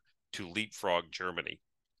here, to leapfrog Germany.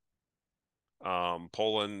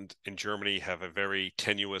 Poland and Germany have a very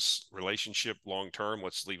tenuous relationship long term.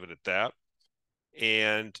 Let's leave it at that.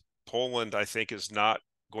 And Poland, I think, is not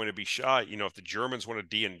going to be shy. If the Germans want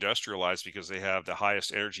to deindustrialize because they have the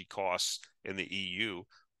highest energy costs in the EU,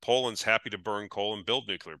 Poland's happy to burn coal and build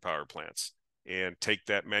nuclear power plants and take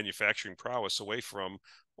that manufacturing prowess away from,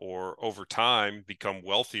 or over time become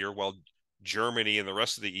wealthier while Germany and the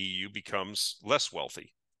rest of the EU becomes less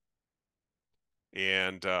wealthy.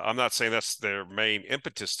 And I'm not saying that's their main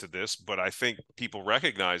impetus to this, but I think people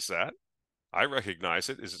recognize that. I recognize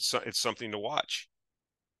it. It's something to watch.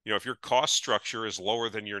 If your cost structure is lower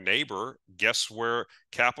than your neighbor, guess where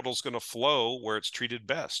capital's going to flow, where it's treated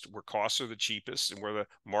best, where costs are the cheapest and where the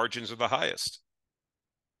margins are the highest.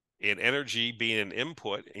 And energy being an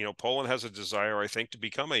input, Poland has a desire, I think, to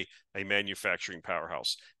become a manufacturing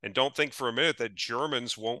powerhouse. And don't think for a minute that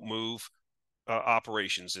Germans won't move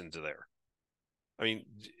operations into there. I mean,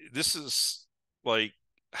 this is like,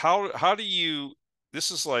 how do you, this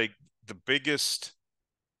is like the biggest,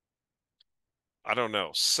 I don't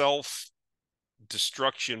know,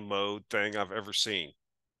 self-destruction mode thing I've ever seen.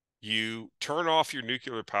 You turn off your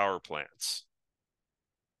nuclear power plants.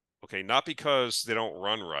 Okay, not because they don't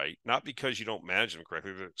run right, not because you don't manage them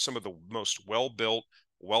correctly. They're some of the most well-built,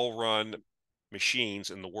 well-run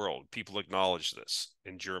machines in the world. People acknowledge this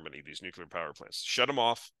in Germany, these nuclear power plants. Shut them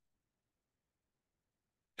off.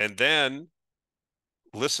 and then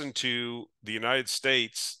listen to the United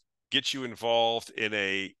States get you involved in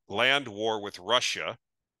a land war with Russia,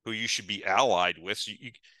 who you should be allied with. So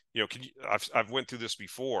I've went through this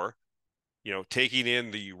before. Taking in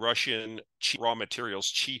the Russian cheap raw materials,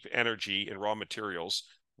 cheap energy and raw materials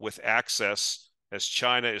with access, as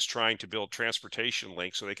China is trying to build transportation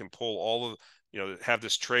links so they can pull all of, have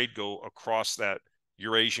this trade go across that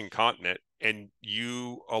Eurasian continent, and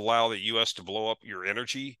you allow the U.S. to blow up your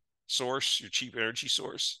energy source, your cheap energy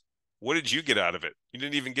source. What did you get out of it? You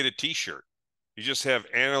didn't even get a T-shirt. You just have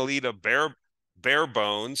Annalita Bare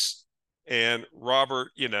Bones and Robert,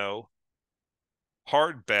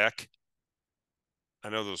 Hardbeck. I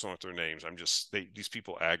know those aren't their names. These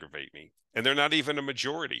people aggravate me. And they're not even a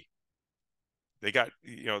majority. They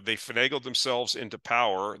finagled themselves into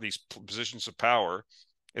power, these positions of power,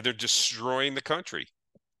 and they're destroying the country.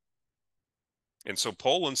 And so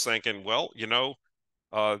Poland's thinking, well,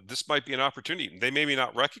 this might be an opportunity. They maybe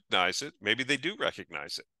not recognize it. Maybe they do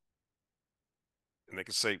recognize it. And they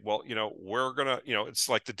can say, well, we're going to, it's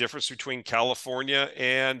like the difference between California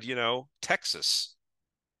and, Texas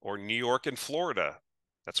or New York and Florida.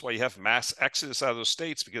 That's why you have mass exodus out of those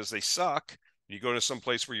states, because they suck. You go to some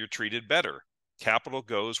place where you're treated better. Capital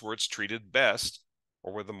goes where it's treated best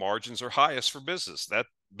or where the margins are highest for business. That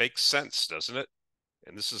makes sense, doesn't it?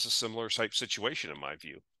 And this is a similar type situation in my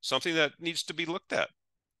view. Something that needs to be looked at.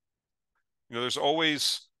 There's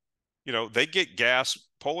always, they get gas.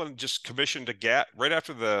 Poland just commissioned a gas right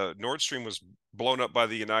after the Nord Stream was blown up by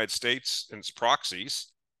the United States and its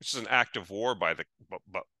proxies, which is an act of war, by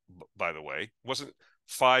the way. It wasn't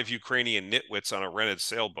 5 Ukrainian nitwits on a rented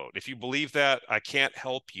sailboat. If you believe that, I can't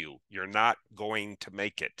help you. You're not going to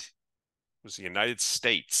make it. It was the United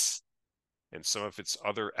States and some of its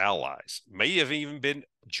other allies. May have even been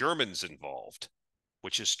Germans involved,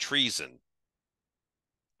 which is treason.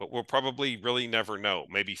 But we'll probably really never know.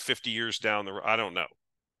 Maybe 50 years down the road, I don't know.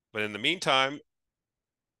 But in the meantime,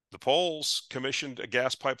 the Poles commissioned a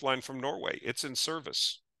gas pipeline from Norway. It's in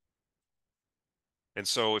service. And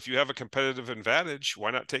so if you have a competitive advantage,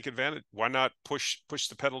 why not take advantage? Why not push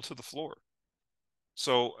the pedal to the floor?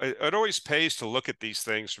 So it always pays to look at these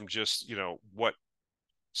things from just, what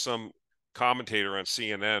some commentator on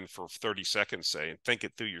CNN for 30 seconds say, and think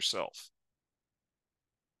it through yourself.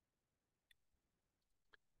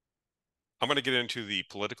 I'm going to get into the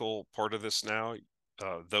political part of this now.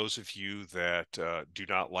 Those of you that do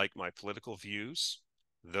not like my political views,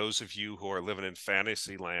 those of you who are living in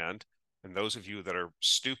fantasy land, and those of you that are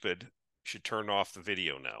stupid should turn off the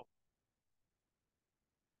video now.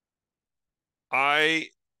 I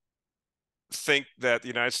think that the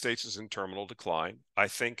United States is in terminal decline. I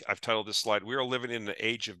think I've titled this slide, "We are living in the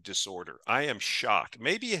age of disorder." I am shocked.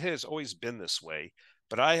 Maybe it has always been this way,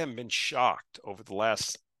 but I have been shocked over the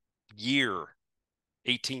last year,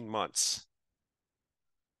 18 months,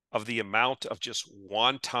 of the amount of just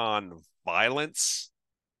wanton violence,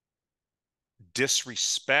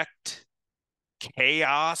 disrespect,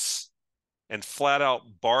 chaos, and flat out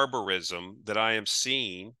barbarism that I am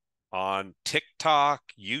seeing on TikTok,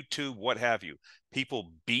 YouTube, what have you.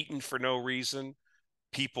 People beaten for no reason,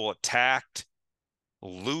 people attacked,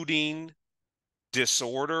 looting,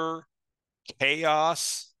 disorder,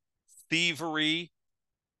 chaos, thievery,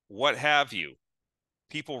 what have you.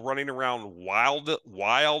 People running around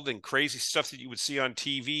wild and crazy stuff that you would see on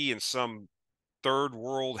TV in some third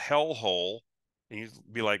world hellhole. And you'd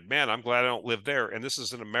be like, man, I'm glad I don't live there. And this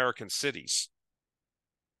is in American cities.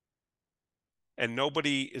 And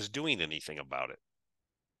nobody is doing anything about it.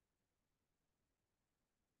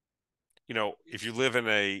 If you live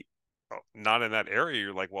in not in that area,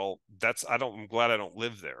 you're like, well, I'm glad I don't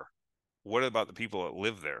live there. What about the people that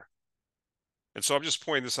live there? And so I'm just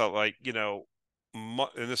pointing this out, like, and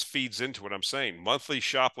this feeds into what I'm saying. Monthly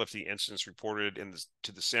shoplifting incidents reported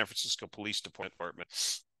to the San Francisco Police Department.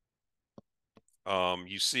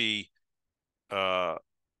 You see,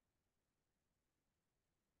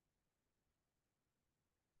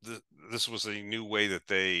 this was a new way that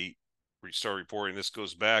they start reporting. This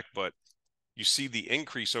goes back, but you see the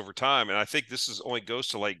increase over time, and I think this only goes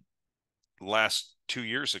to like last 2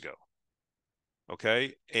 years ago.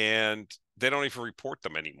 Okay, and they don't even report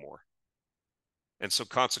them anymore. And so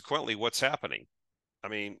consequently, what's happening? I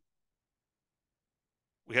mean,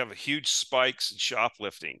 we have a huge spikes in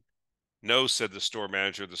shoplifting. No, said the store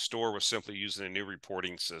manager, the store was simply using a new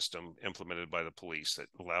reporting system implemented by the police that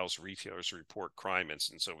allows retailers to report crime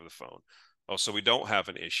incidents over the phone. Oh, so we don't have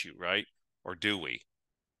an issue, right? Or do we?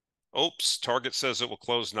 Oops, Target says it will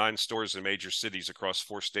close 9 stores in major cities across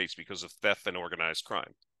 4 states because of theft and organized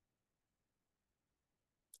crime.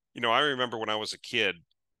 I remember when I was a kid,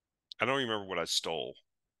 I don't remember what I stole.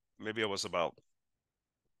 Maybe I was about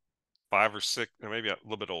 5 or 6, or maybe a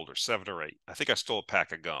little bit older, 7 or 8. I think I stole a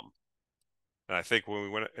pack of gum. And I think when we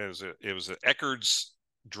went, it was at Eckerd's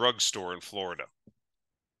drugstore in Florida.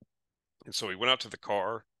 And so we went out to the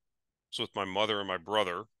car. It was with my mother and my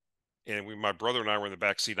brother. And my brother and I were in the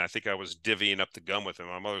back seat, and I think I was divvying up the gum with him.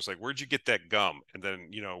 My mother's like, "Where'd you get that gum?" And then,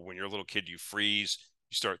 when you're a little kid, you freeze.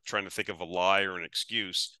 You start trying to think of a lie or an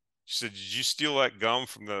excuse. She said, "Did you steal that gum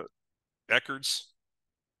from the Eckards?"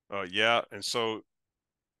 Yeah. And so,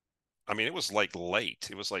 I mean, it was like late.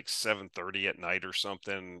 It was like 7:30 at night or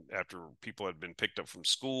something after people had been picked up from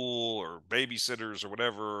school or babysitters or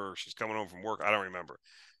whatever. Or she's coming home from work. I don't remember.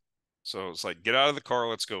 So it's like, get out of the car,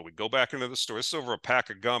 let's go. We go back into the store. This is over a pack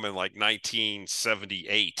of gum in like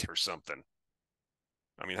 1978 or something.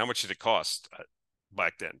 I mean, how much did it cost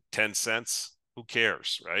back then? 10 cents? Who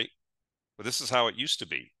cares, right? But this is how it used to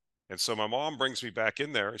be. And so my mom brings me back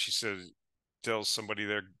in there and she says, tells somebody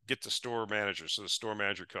there, get the store manager. So the store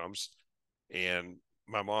manager comes and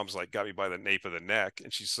my mom's like, got me by the nape of the neck.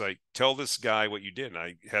 And she's like, tell this guy what you did. And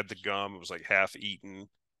I had the gum. It was like half eaten.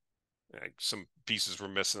 Like some pieces were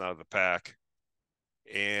missing out of the pack.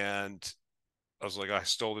 And I was like, I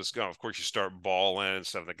stole this gun. Of course, you start bawling and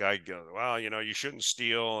stuff. The guy goes, well, you shouldn't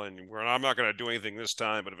steal, and I'm not going to do anything this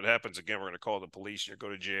time. But if it happens again, we're going to call the police. You go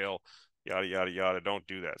to jail, yada yada yada. Don't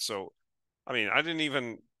do that. So, I mean, I didn't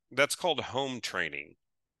even. That's called home training.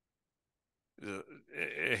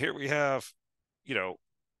 Here we have, you know,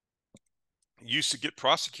 used to get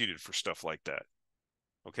prosecuted for stuff like that.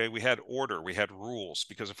 Okay, we had order, we had rules,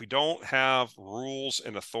 because if we don't have rules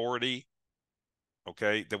and authority,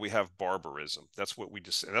 okay, then we have barbarism. That's what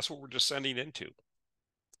we're descending into.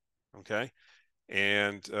 Okay.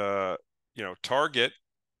 And Target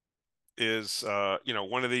is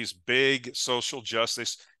one of these big social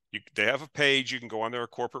justice. They have a page. You can go on their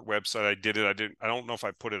corporate website. I did it. I don't know if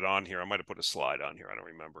I put it on here. I might have put a slide on here. I don't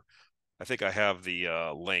remember. I think I have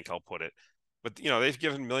the link. I'll put it. But they've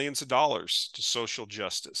given millions of dollars to social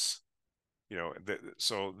justice.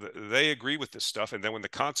 So they agree with this stuff. And then when the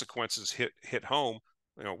consequences hit home,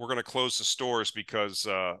 we're going to close the stores because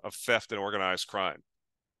of theft and organized crime.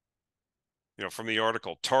 From the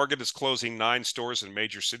article, Target is closing 9 stores in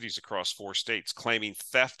major cities across 4 states, claiming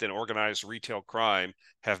theft and organized retail crime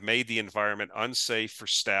have made the environment unsafe for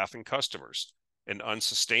staff and customers and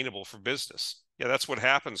unsustainable for business. Yeah, that's what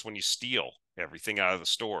happens when you steal everything out of the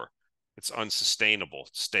store. It's unsustainable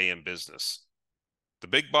to stay in business. The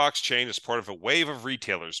big box chain is part of a wave of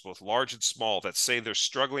retailers, both large and small, that say they're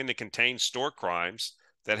struggling to contain store crimes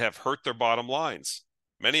that have hurt their bottom lines.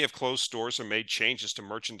 Many have closed stores or made changes to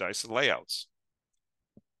merchandise and layouts.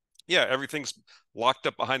 Yeah, everything's locked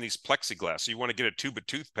up behind these plexiglass. So you want to get a tube of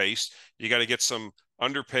toothpaste, you got to get some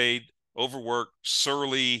underpaid, overworked,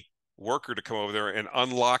 surly worker to come over there and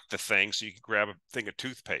unlock the thing so you can grab a thing of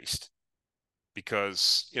toothpaste.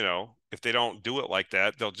 Because, if they don't do it like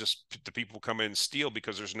that, the people come in and steal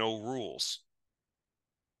because there's no rules.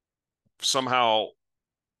 Somehow,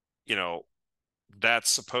 that's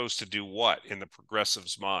supposed to do what in the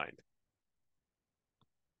progressive's mind?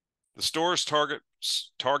 The stores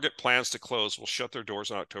Target plans to close will shut their doors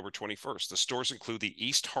on October 21st. The stores include the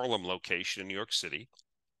East Harlem location in New York City,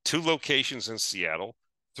 2 locations in Seattle,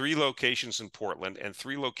 3 locations in Portland, and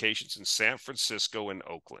 3 locations in San Francisco and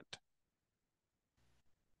Oakland.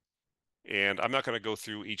 And I'm not going to go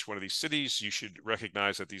through each one of these cities. You should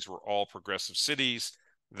recognize that these were all progressive cities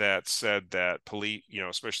that said that police,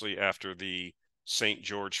 especially after the St.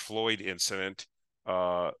 George Floyd incident,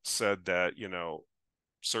 said that,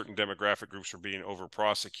 certain demographic groups were being over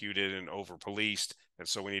prosecuted and over policed. And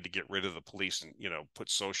so we need to get rid of the police and,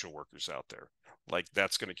 put social workers out there. Like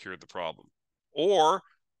that's going to cure the problem. Or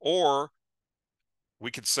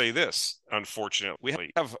we could say this, unfortunately,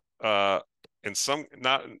 we have in some,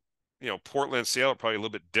 not, Portland, Seattle, probably a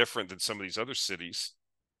little bit different than some of these other cities,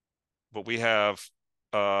 but we have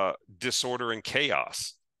disorder and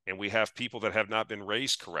chaos, and we have people that have not been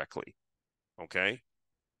raised correctly. Okay.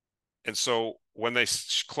 And so when they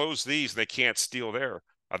close these, they can't steal there.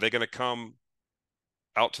 Are they going to come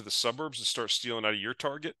out to the suburbs and start stealing out of your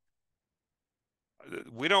Target?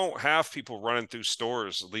 We don't have people running through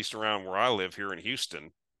stores, at least around where I live here in Houston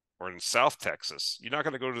or in South Texas. You're not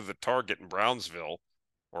going to go to the Target in Brownsville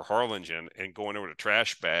or Harlingen and go into a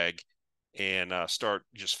trash bag and start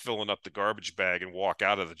just filling up the garbage bag and walk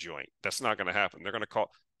out of the joint. That's not going to happen. They're going to call,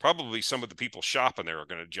 probably some of the people shopping there are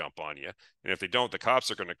going to jump on you. And if they don't, the cops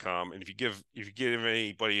are going to come. And if you give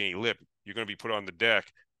anybody any lip, you're going to be put on the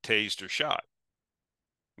deck, tased or shot.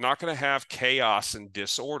 Not going to have chaos and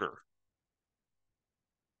disorder.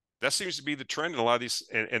 That seems to be the trend in a lot of these,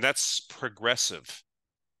 and that's progressive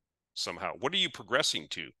somehow. What are you progressing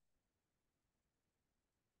to?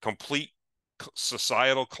 Complete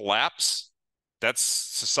societal collapse? That's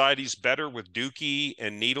society's better with dookie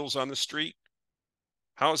and needles on the street?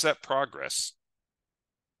 How is that progress?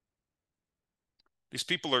 These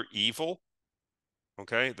people are evil,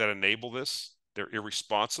 okay, that enable this. They're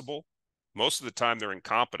irresponsible. Most of the time, they're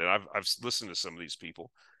incompetent. I've listened to some of these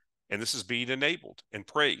people, and this is being enabled and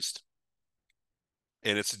praised.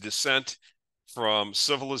 And it's a descent from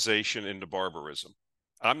civilization into barbarism.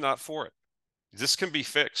 I'm not for it. This can be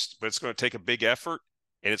fixed, but it's going to take a big effort,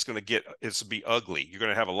 and it's going to be ugly. You're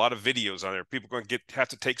going to have a lot of videos on there. People are going to have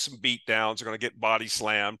to take some beat downs. They're going to get body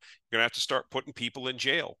slammed. You're going to have to start putting people in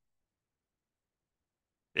jail.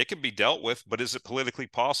 It can be dealt with, but is it politically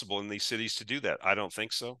possible in these cities to do that? I don't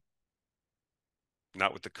think so.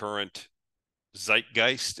 Not with the current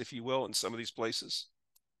zeitgeist, if you will, in some of these places.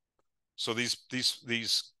 So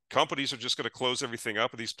these companies are just going to close everything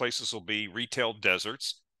up, and these places will be retail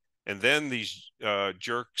deserts. And then these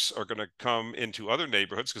jerks are going to come into other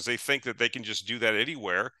neighborhoods because they think that they can just do that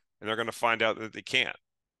anywhere, and they're going to find out that they can't.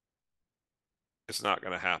 It's not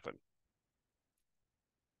going to happen.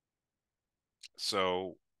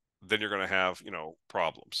 So then you're going to have,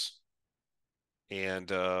 problems. And,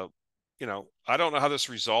 I don't know how this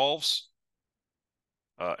resolves.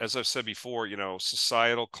 As I've said before,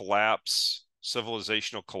 societal collapse,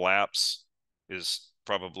 civilizational collapse is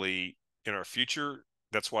probably in our future.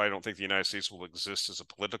 That's why I don't think the United States will exist as a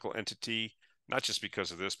political entity, not just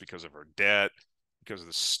because of this, because of our debt, because of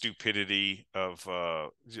the stupidity of,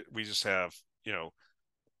 we just have,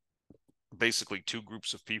 basically two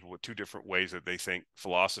groups of people with two different ways that they think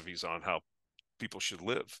philosophies on how people should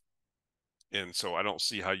live. And so I don't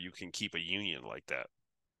see how you can keep a union like that.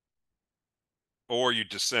 Or you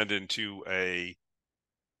descend into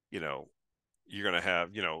you're going to have,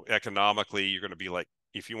 economically, you're going to be like,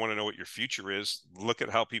 if you want to know what your future is, look at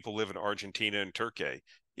how people live in Argentina and Turkey.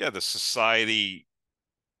 Yeah, the society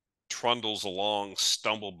trundles along,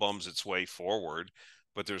 stumble bums its way forward,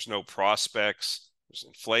 but there's no prospects. There's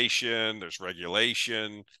inflation, there's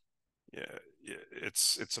regulation. Yeah,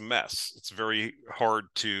 it's a mess. It's very hard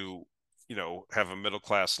to, have a middle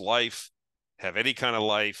class life, have any kind of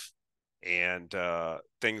life, and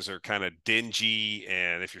things are kind of dingy.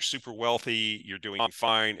 And if you're super wealthy, you're doing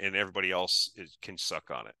fine, and everybody else can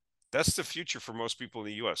suck on it. That's the future for most people in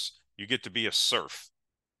the U.S. You get to be a serf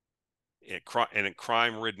in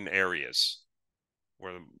crime-ridden areas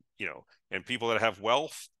where, and people that have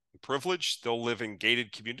wealth and privilege, they'll live in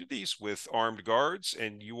gated communities with armed guards,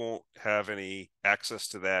 and you won't have any access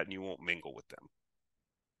to that, and you won't mingle with them.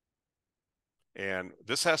 And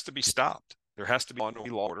this has to be stopped. There has to be law and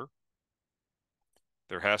order.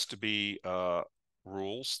 There has to be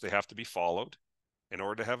rules. They have to be followed in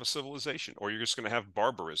order to have a civilization, or you're just going to have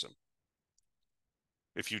barbarism.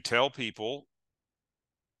 If you tell people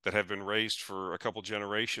that have been raised for a couple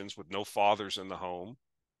generations with no fathers in the home,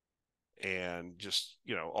 and just,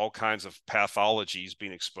 all kinds of pathologies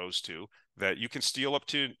being exposed to, that you can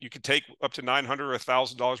take up to $900 or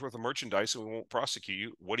 $1,000 worth of merchandise and we won't prosecute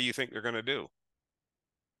you. What do you think they're going to do?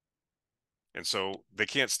 And so they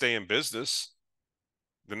can't stay in business.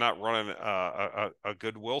 They're not running a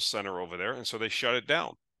Goodwill center over there. And so they shut it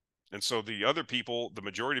down. And so the other people, the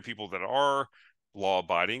majority of people that are law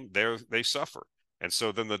abiding, they suffer. And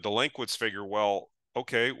so then the delinquents figure, well,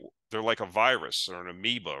 okay, they're like a virus or an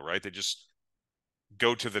amoeba, right? They just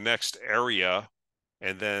go to the next area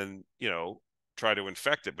and then, try to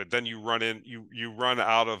infect it. But then you run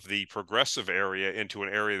out of the progressive area into an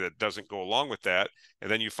area that doesn't go along with that. And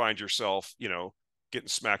then you find yourself, getting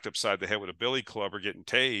smacked upside the head with a billy club or getting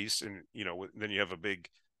tased. And, then you have a big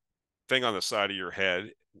thing on the side of your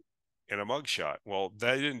head and a mugshot. Well,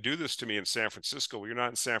 they didn't do this to me in San Francisco. Well, you're not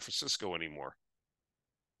in San Francisco anymore.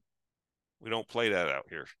 We don't play that out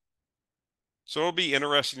here. So it'll be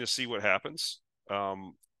interesting to see what happens.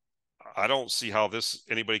 I don't see how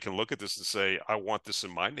anybody can look at this and say, I want this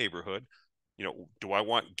in my neighborhood. Do I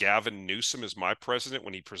want Gavin Newsom as my president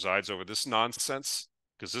when he presides over this nonsense?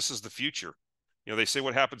 Because this is the future. They say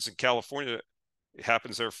what happens in California, it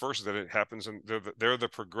happens there first, then it happens, and they're the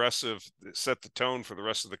progressive that set the tone for the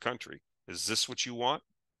rest of the country. Is this what you want?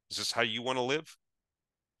 Is this how you want to live?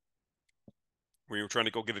 When you're trying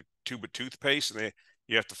to go get a tube of toothpaste and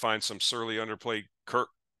you have to find some surly underpaid clerk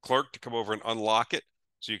to come over and unlock it.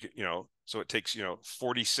 So so it takes,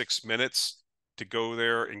 46 minutes to go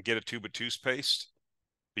there and get a tube of toothpaste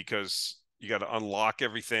because you got to unlock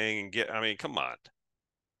everything and I mean, come on.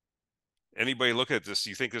 Anybody look at this? Do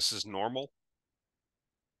you think this is normal?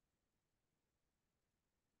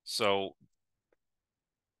 So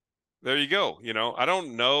there you go. I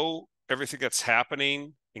don't know everything that's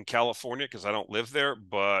happening in California because I don't live there,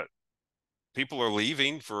 but people are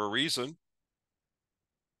leaving for a reason.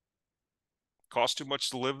 Costs too much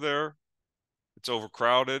to live there. It's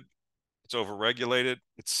overcrowded. It's overregulated.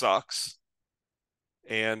 It sucks.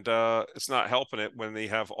 And it's not helping it when they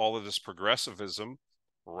have all of this progressivism,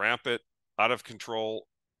 rampant, out of control,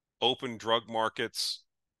 open drug markets,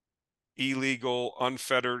 illegal,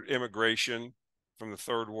 unfettered immigration from the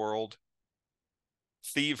third world,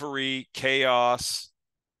 thievery, chaos.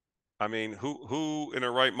 I mean, who in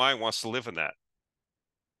their right mind wants to live in that?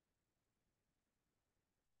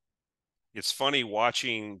 It's funny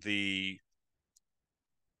watching the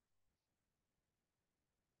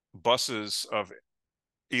buses of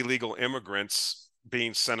illegal immigrants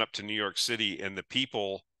being sent up to New York City and the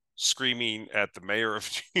people screaming at the mayor of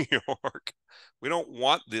New York, we don't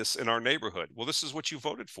want this in our neighborhood. Well, this is what you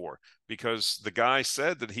voted for, because the guy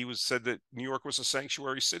said that New York was a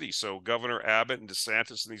sanctuary city. So Governor Abbott and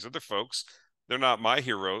DeSantis and these other folks, they're not my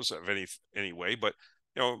heroes of any way, but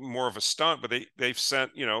more of a stunt. But they've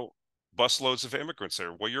sent busloads of immigrants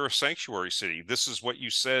there. Well, you're a sanctuary city. This is what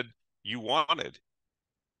you said you wanted.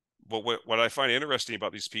 But what I find interesting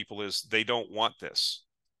about these people is they don't want this.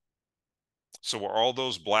 So are all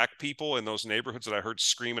those black people in those neighborhoods that I heard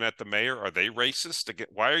screaming at the mayor, are they racist?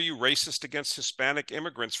 Why are you racist against Hispanic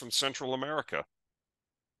immigrants from Central America?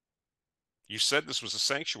 You said this was a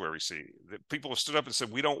sanctuary city. People have stood up and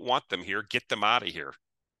said, we don't want them here. Get them out of here.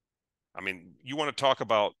 I mean, you want to talk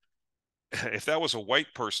about, if that was a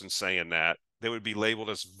white person saying that, they would be labeled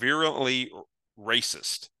as virulently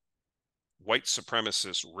racist, white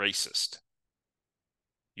supremacist racist.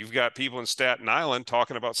 You've got people in Staten Island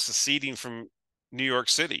talking about seceding from New York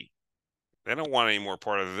City. They don't want any more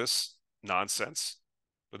part of this nonsense.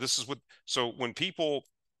 But this is so when people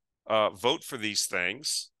vote for these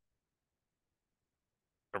things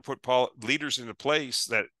or put leaders into place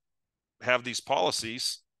that have these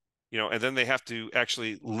policies, and then they have to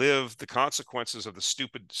actually live the consequences of the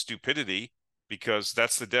stupidity, because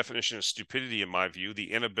that's the definition of stupidity in my view,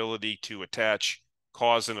 the inability to attach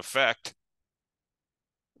cause and effect,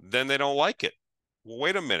 then they don't like it. Well,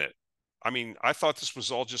 wait a minute. I mean, I thought this was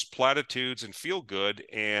all just platitudes and feel good,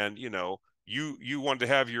 and you wanted to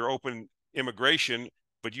have your open immigration,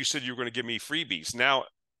 but you said you were going to give me freebies. Now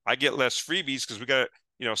I get less freebies because we got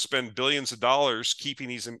to spend billions of dollars keeping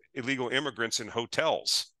these illegal immigrants in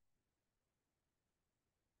hotels.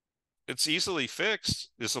 It's easily fixed.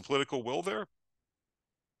 Is the political will there?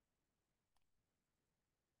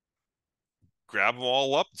 Grab them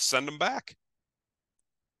all up, send them back.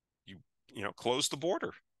 Close the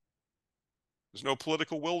border. There's no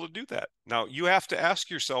political will to do that. Now, you have to ask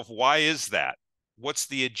yourself, why is that? What's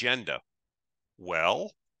the agenda?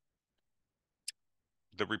 Well,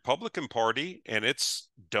 the Republican Party and its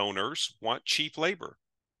donors want cheap labor.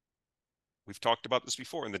 We've talked about this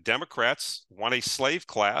before. And the Democrats want a slave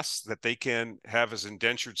class that they can have as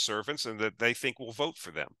indentured servants and that they think will vote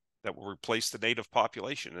for them, that will replace the native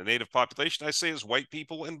population. The native population, I say, is white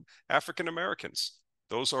people and African Americans.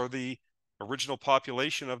 Those are the original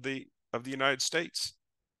population of the United States.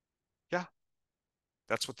 Yeah,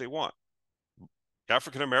 that's what they want.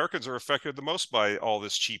 African Americans are affected the most by all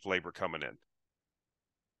this cheap labor coming in.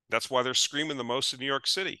 That's why they're screaming the most in New York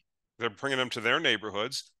City. They're bringing them to their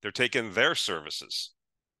neighborhoods. They're taking their services.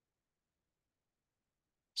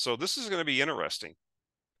 So this is going to be interesting.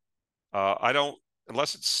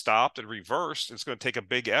 Unless it's stopped and reversed, it's going to take a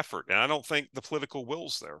big effort. And I don't think the political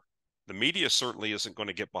will's there. The media certainly isn't going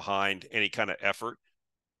to get behind any kind of effort.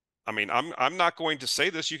 I mean, I'm not going to say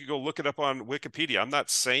this. You could go look it up on Wikipedia. I'm not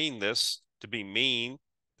saying this to be mean.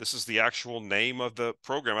 This is the actual name of the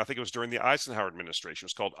program. I think it was during the Eisenhower administration. It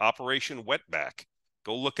was called Operation Wetback.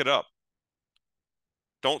 Go look it up.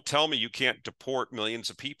 Don't tell me you can't deport millions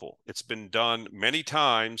of people. It's been done many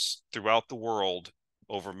times throughout the world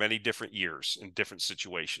over many different years in different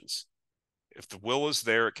situations. If the will is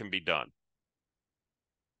there, it can be done.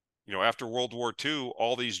 After World War II,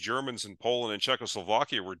 all these Germans in Poland and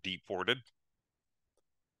Czechoslovakia were deported.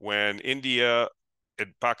 When India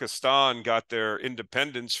and Pakistan got their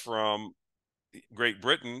independence from Great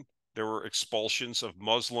Britain, there were expulsions of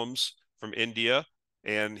Muslims from India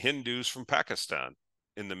and Hindus from Pakistan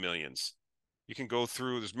in the millions. You can go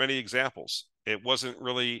through, there's many examples. It wasn't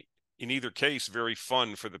really, in either case, very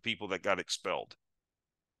fun for the people that got expelled.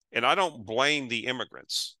 And I don't blame the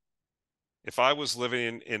immigrants. If I was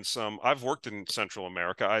living in I've worked in Central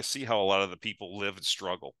America, I see how a lot of the people live and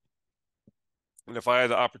struggle. And if I had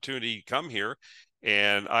the opportunity to come here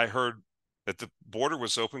and I heard that the border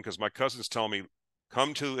was open, because my cousins tell me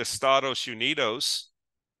Come to Estados Unidos.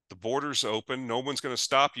 The border's open. No one's going to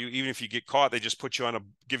stop you. Even if you get caught, they just put you on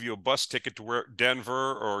give you a bus ticket to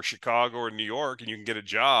Denver or Chicago or New York, and you can get a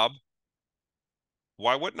job.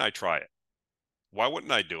 Why wouldn't I try it? Why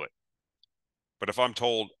wouldn't I do it? But if I'm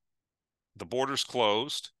told the border's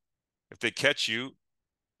closed, if they catch you,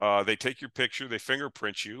 they take your picture, they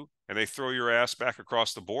fingerprint you, and they throw your ass back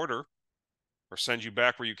across the border or send you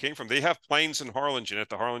back where you came from. They have planes in Harlingen at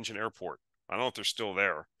the Harlingen airport. I don't know if they're still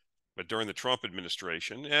there, but during the Trump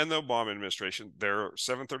administration and the Obama administration, there are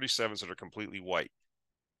 737s that are completely white.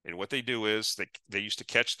 And what they do is they used to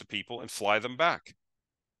catch the people and fly them back.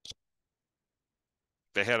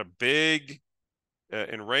 They had a big,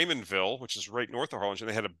 in Raymondville, which is right north of Harlingen,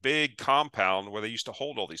 they had a big compound where they used to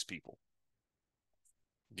hold all these people.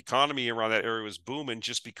 The economy around that area was booming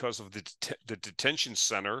just because of the detention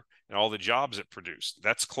center and all the jobs it produced.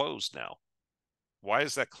 That's closed now. Why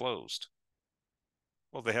is that closed?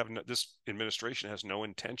 Well, they have this administration has no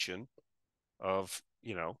intention of,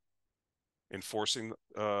 enforcing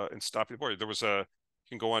and stopping the border. There was you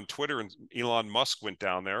can go on Twitter, and Elon Musk went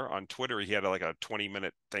down there on Twitter. He had like a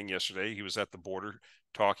 20-minute thing yesterday. He was at the border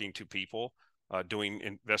talking to people, doing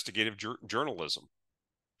investigative journalism,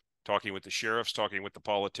 talking with the sheriffs, talking with the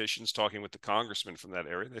politicians, talking with the congressmen from that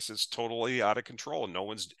area. This is totally out of control, and no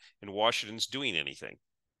one's in Washington's doing anything.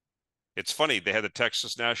 It's funny, they had the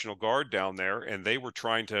Texas National Guard down there, and they were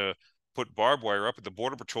trying to put barbed wire up, and the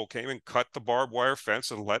Border Patrol came and cut the barbed wire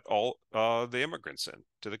fence and let all the immigrants in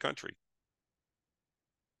to the country.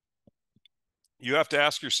 You have to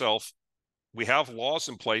ask yourself, we have laws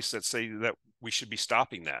in place that say that we should be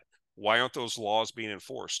stopping that. Why aren't those laws being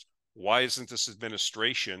enforced? Why isn't this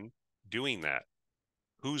administration doing that?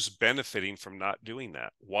 Who's benefiting from not doing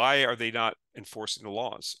that? Why are they not enforcing the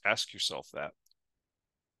laws? Ask yourself that.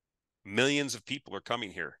 Millions of people are coming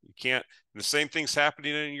here. You can't, the same thing's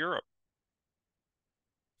happening in Europe.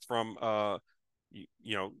 From,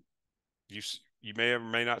 you may or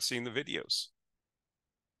may not seen the videos.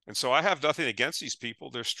 And so I have nothing against these people.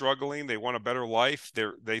 They're struggling. They want a better life.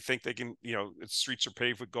 They think they can, the streets are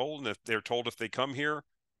paved with gold. And if they're told if they come here,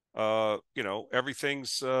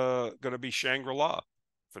 everything's going to be Shangri-La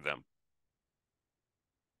for them.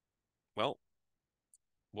 Well,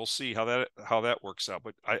 we'll see how that works out.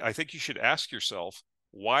 But I think you should ask yourself,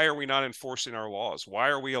 why are we not enforcing our laws? Why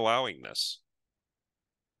are we allowing this?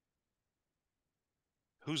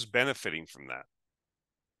 Who's benefiting from that?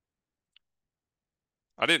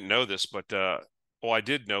 I didn't know this, but well, I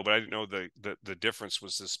did know, but I didn't know the difference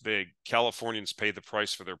was this big. Californians pay the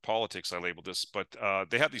price for their politics. I labeled this, but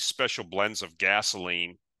they have these special blends of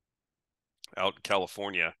gasoline out in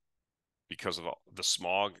California because of the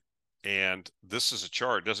smog. And this is a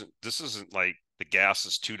chart. This isn't like the gas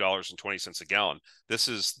is $2.20 a gallon. This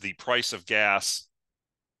is the price of gas,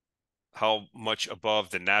 how much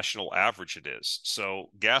above the national average it is.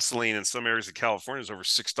 So gasoline in some areas of California is over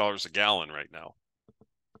 $6 a gallon right now.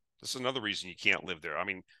 This is another reason you can't live there. I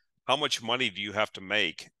mean, how much money do you have to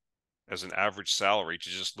make as an average salary to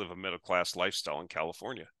just live a middle-class lifestyle in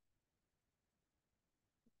California?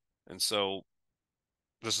 And so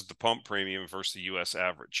this is the pump premium versus the U.S.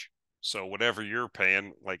 average. So whatever you're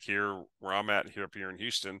paying, like here where I'm at here up here in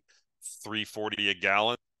Houston, $3.40 a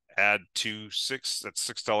gallon, add $2.06, that's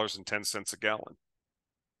 $6.10 a gallon.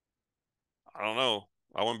 I don't know.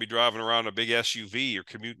 I wouldn't be driving around a big SUV or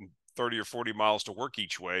commuting 30 or 40 miles to work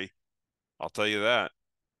each way. I'll tell you that.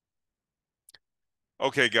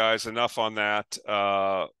 Okay, guys, enough on that.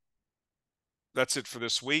 That's it for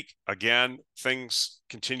this week. Again, things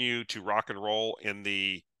continue to rock and roll in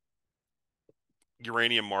the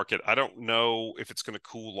uranium market. I don't know if it's going to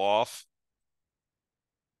cool off.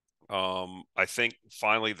 I think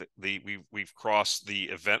finally we've crossed the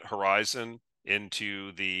event horizon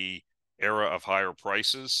into the era of higher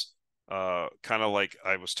prices. Kind of like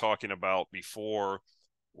I was talking about before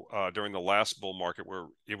during the last bull market, where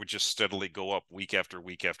it would just steadily go up week after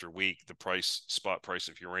week after week. The spot price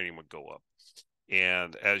of uranium would go up.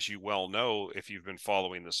 And as you well know, if you've been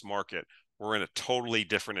following this market, we're in a totally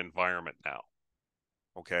different environment now.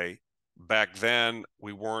 Okay. Back then,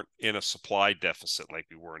 we weren't in a supply deficit like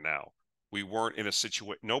we were now. We weren't in a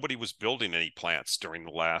situation, nobody was building any plants during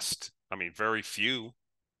the last, very few,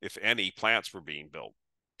 if any, plants were being built.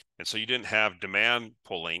 And so you didn't have demand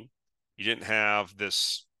pulling. You didn't have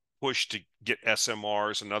this push to get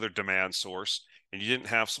SMRs, another demand source, and you didn't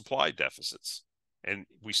have supply deficits. And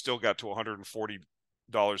we still got to $140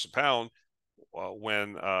 a pound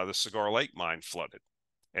when the Cigar Lake mine flooded.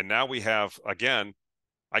 And now we have, again,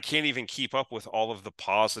 I can't even keep up with all of the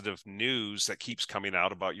positive news that keeps coming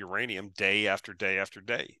out about uranium day after day after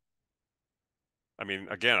day. I mean,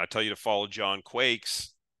 again, I tell you to follow John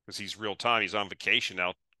Quakes because he's real time. He's on vacation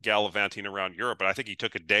now, gallivanting around Europe. But I think he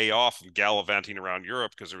took a day off and gallivanting around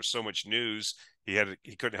Europe because there was so much news. He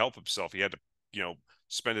couldn't help himself. He had to,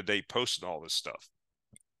 spend a day posting all this stuff.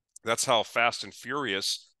 That's how fast and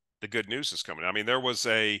furious the good news is coming. I mean, there was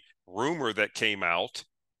a rumor that came out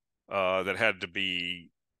that had to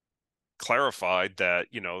be clarified that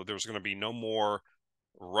there was going to be no more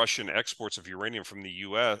Russian exports of uranium from the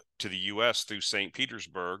U.S. to the U.S. through St.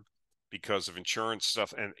 Petersburg because of insurance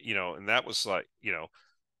stuff, and and that was like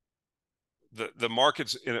the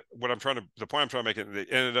markets. The point I'm trying to make, it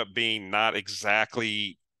ended up being not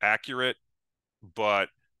exactly accurate, but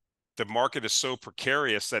the market is so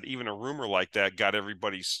precarious that even a rumor like that got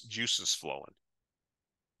everybody's juices flowing.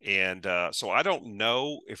 And so I don't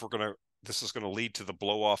know if this is going to lead to the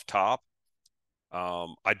blow off top.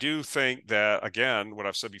 I do think that, again, what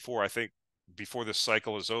I've said before, I think before this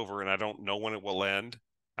cycle is over, and I don't know when it will end,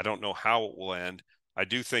 I don't know how it will end. I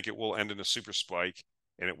do think it will end in a super spike,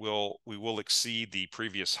 and we will exceed the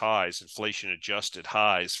previous highs, inflation adjusted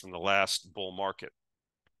highs from the last bull market.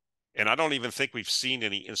 And I don't even think we've seen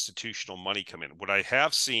any institutional money come in. What I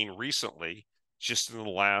have seen recently, just in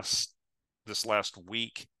this last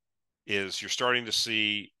week, is you're starting to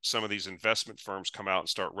see some of these investment firms come out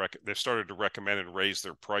and they've started to recommend and raise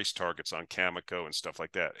their price targets on Cameco and stuff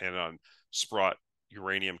like that, and on Sprott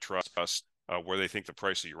Uranium Trust, where they think the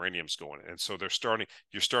price of uranium is going. And so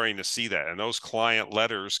you're starting to see that, and those client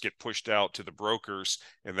letters get pushed out to the brokers,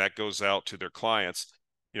 and that goes out to their clients.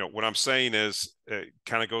 What I'm saying is, it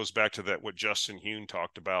kind of goes back to what Justin Huhn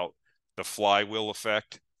talked about, the flywheel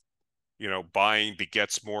effect. Buying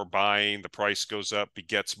begets more buying, the price goes up,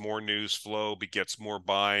 begets more news flow, begets more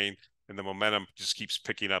buying, and the momentum just keeps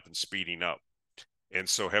picking up and speeding up. And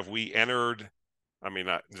so have we entered, I mean,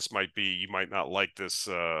 you might not like this,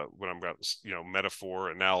 when I'm about,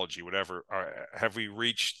 metaphor, analogy, whatever. Have we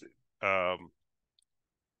reached the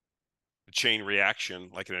chain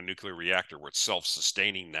reaction, like in a nuclear reactor, where it's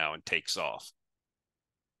self-sustaining now and takes off,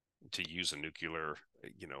 to use a nuclear,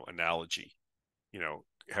 analogy?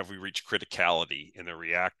 Have we reached criticality in the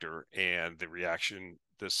reactor, and the reaction,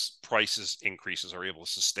 this prices increases are able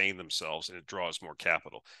to sustain themselves, and it draws more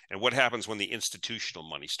capital? And what happens when the institutional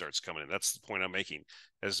money starts coming in? That's the point I'm making.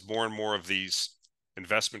 As more and more of these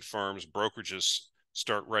investment firms, brokerages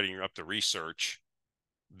start writing up the research,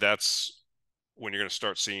 that's when you're going to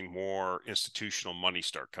start seeing more institutional money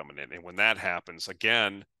start coming in. And when that happens,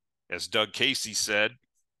 again, as Doug Casey said,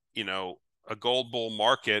 a gold bull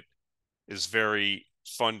market is very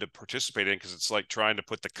fun to participate in because it's like trying to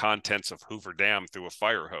put the contents of Hoover Dam through a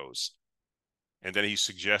fire hose. And then he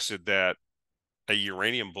suggested that a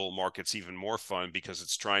uranium bull market's even more fun because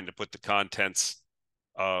it's trying to put the contents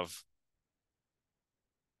of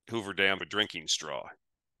Hoover Dam a drinking straw.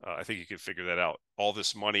 I think you can figure that out. All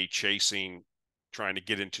this money trying to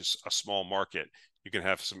get into a small market, you can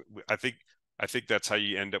have some. I think that's how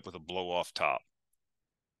you end up with a blow off top.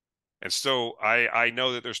 And so I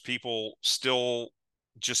know that there's people still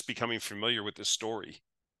just becoming familiar with this story,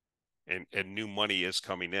 and new money is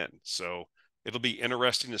coming in. So it'll be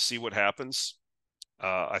interesting to see what happens.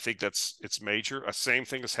 I think it's major. Same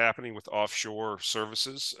thing is happening with offshore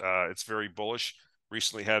services. It's very bullish.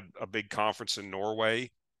 Recently had a big conference in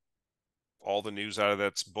Norway. All the news out of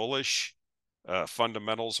that's bullish.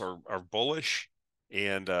 Fundamentals are bullish,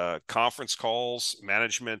 and conference calls,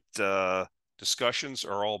 management discussions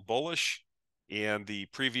are all bullish. And the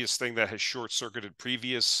previous thing that has short-circuited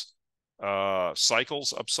previous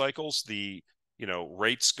cycles, up cycles, the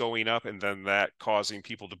rates going up and then that causing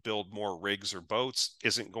people to build more rigs or boats,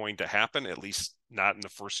 isn't going to happen, at least not in the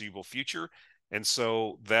foreseeable future. And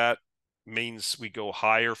so that means we go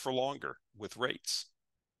higher for longer with rates.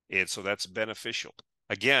 And so that's beneficial.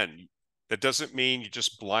 Again, that doesn't mean you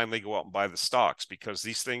just blindly go out and buy the stocks, because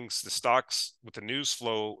these things, the stocks with the news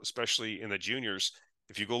flow, especially in the juniors,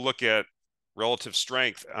 if you go look at relative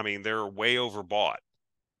strength, I mean, they're way overbought.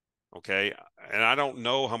 Okay. And I don't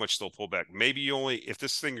know how much they'll pull back. Maybe if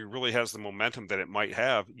this thing really has the momentum that it might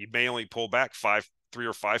have, you may only pull back 3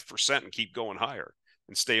 or 5% and keep going higher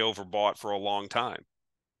and stay overbought for a long time.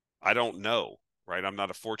 I don't know, right? I'm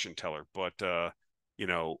not a fortune teller, but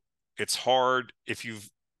it's hard if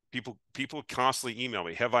people constantly email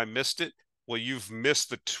me, have I missed it? Well, you've missed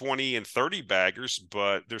the 20 and 30 baggers,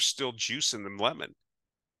 but there's still juice in the lemon.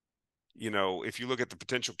 If you look at the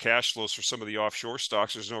potential cash flows for some of the offshore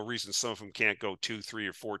stocks, there's no reason some of them can't go 2, 3,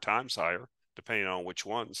 or 4 times higher, depending on which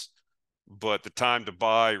ones. But the time to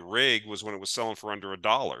buy rig was when it was selling for under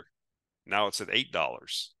 $1. Now it's at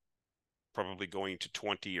 $8, probably going to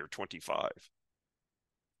 20 or 25.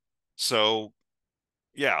 So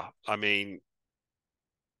Yeah, I mean,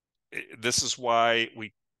 this is why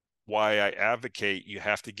I advocate you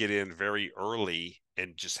have to get in very early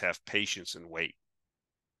and just have patience and wait.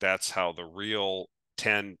 That's how the real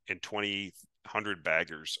 10 and 20, 100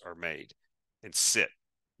 baggers are made, and sit.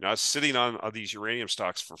 Now, sitting on these uranium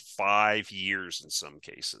stocks for 5 years in some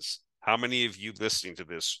cases. How many of you listening to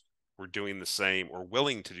this were doing the same or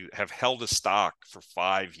willing to have held a stock for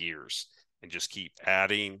 5 years and just keep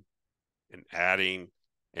adding and adding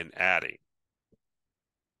and adding?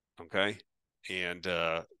 Okay. And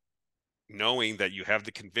knowing that you have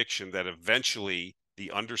the conviction that eventually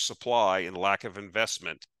the undersupply and lack of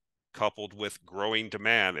investment, coupled with growing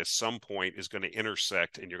demand, at some point is going to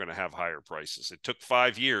intersect and you're going to have higher prices. It took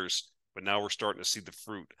 5 years, but now we're starting to see the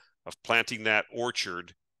fruit of planting that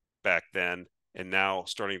orchard back then, and now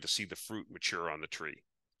starting to see the fruit mature on the tree.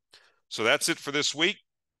 So that's it for this week.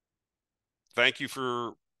 Thank you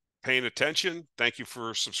for paying attention. Thank you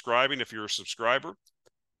for subscribing if you're a subscriber,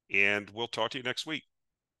 and we'll talk to you next week.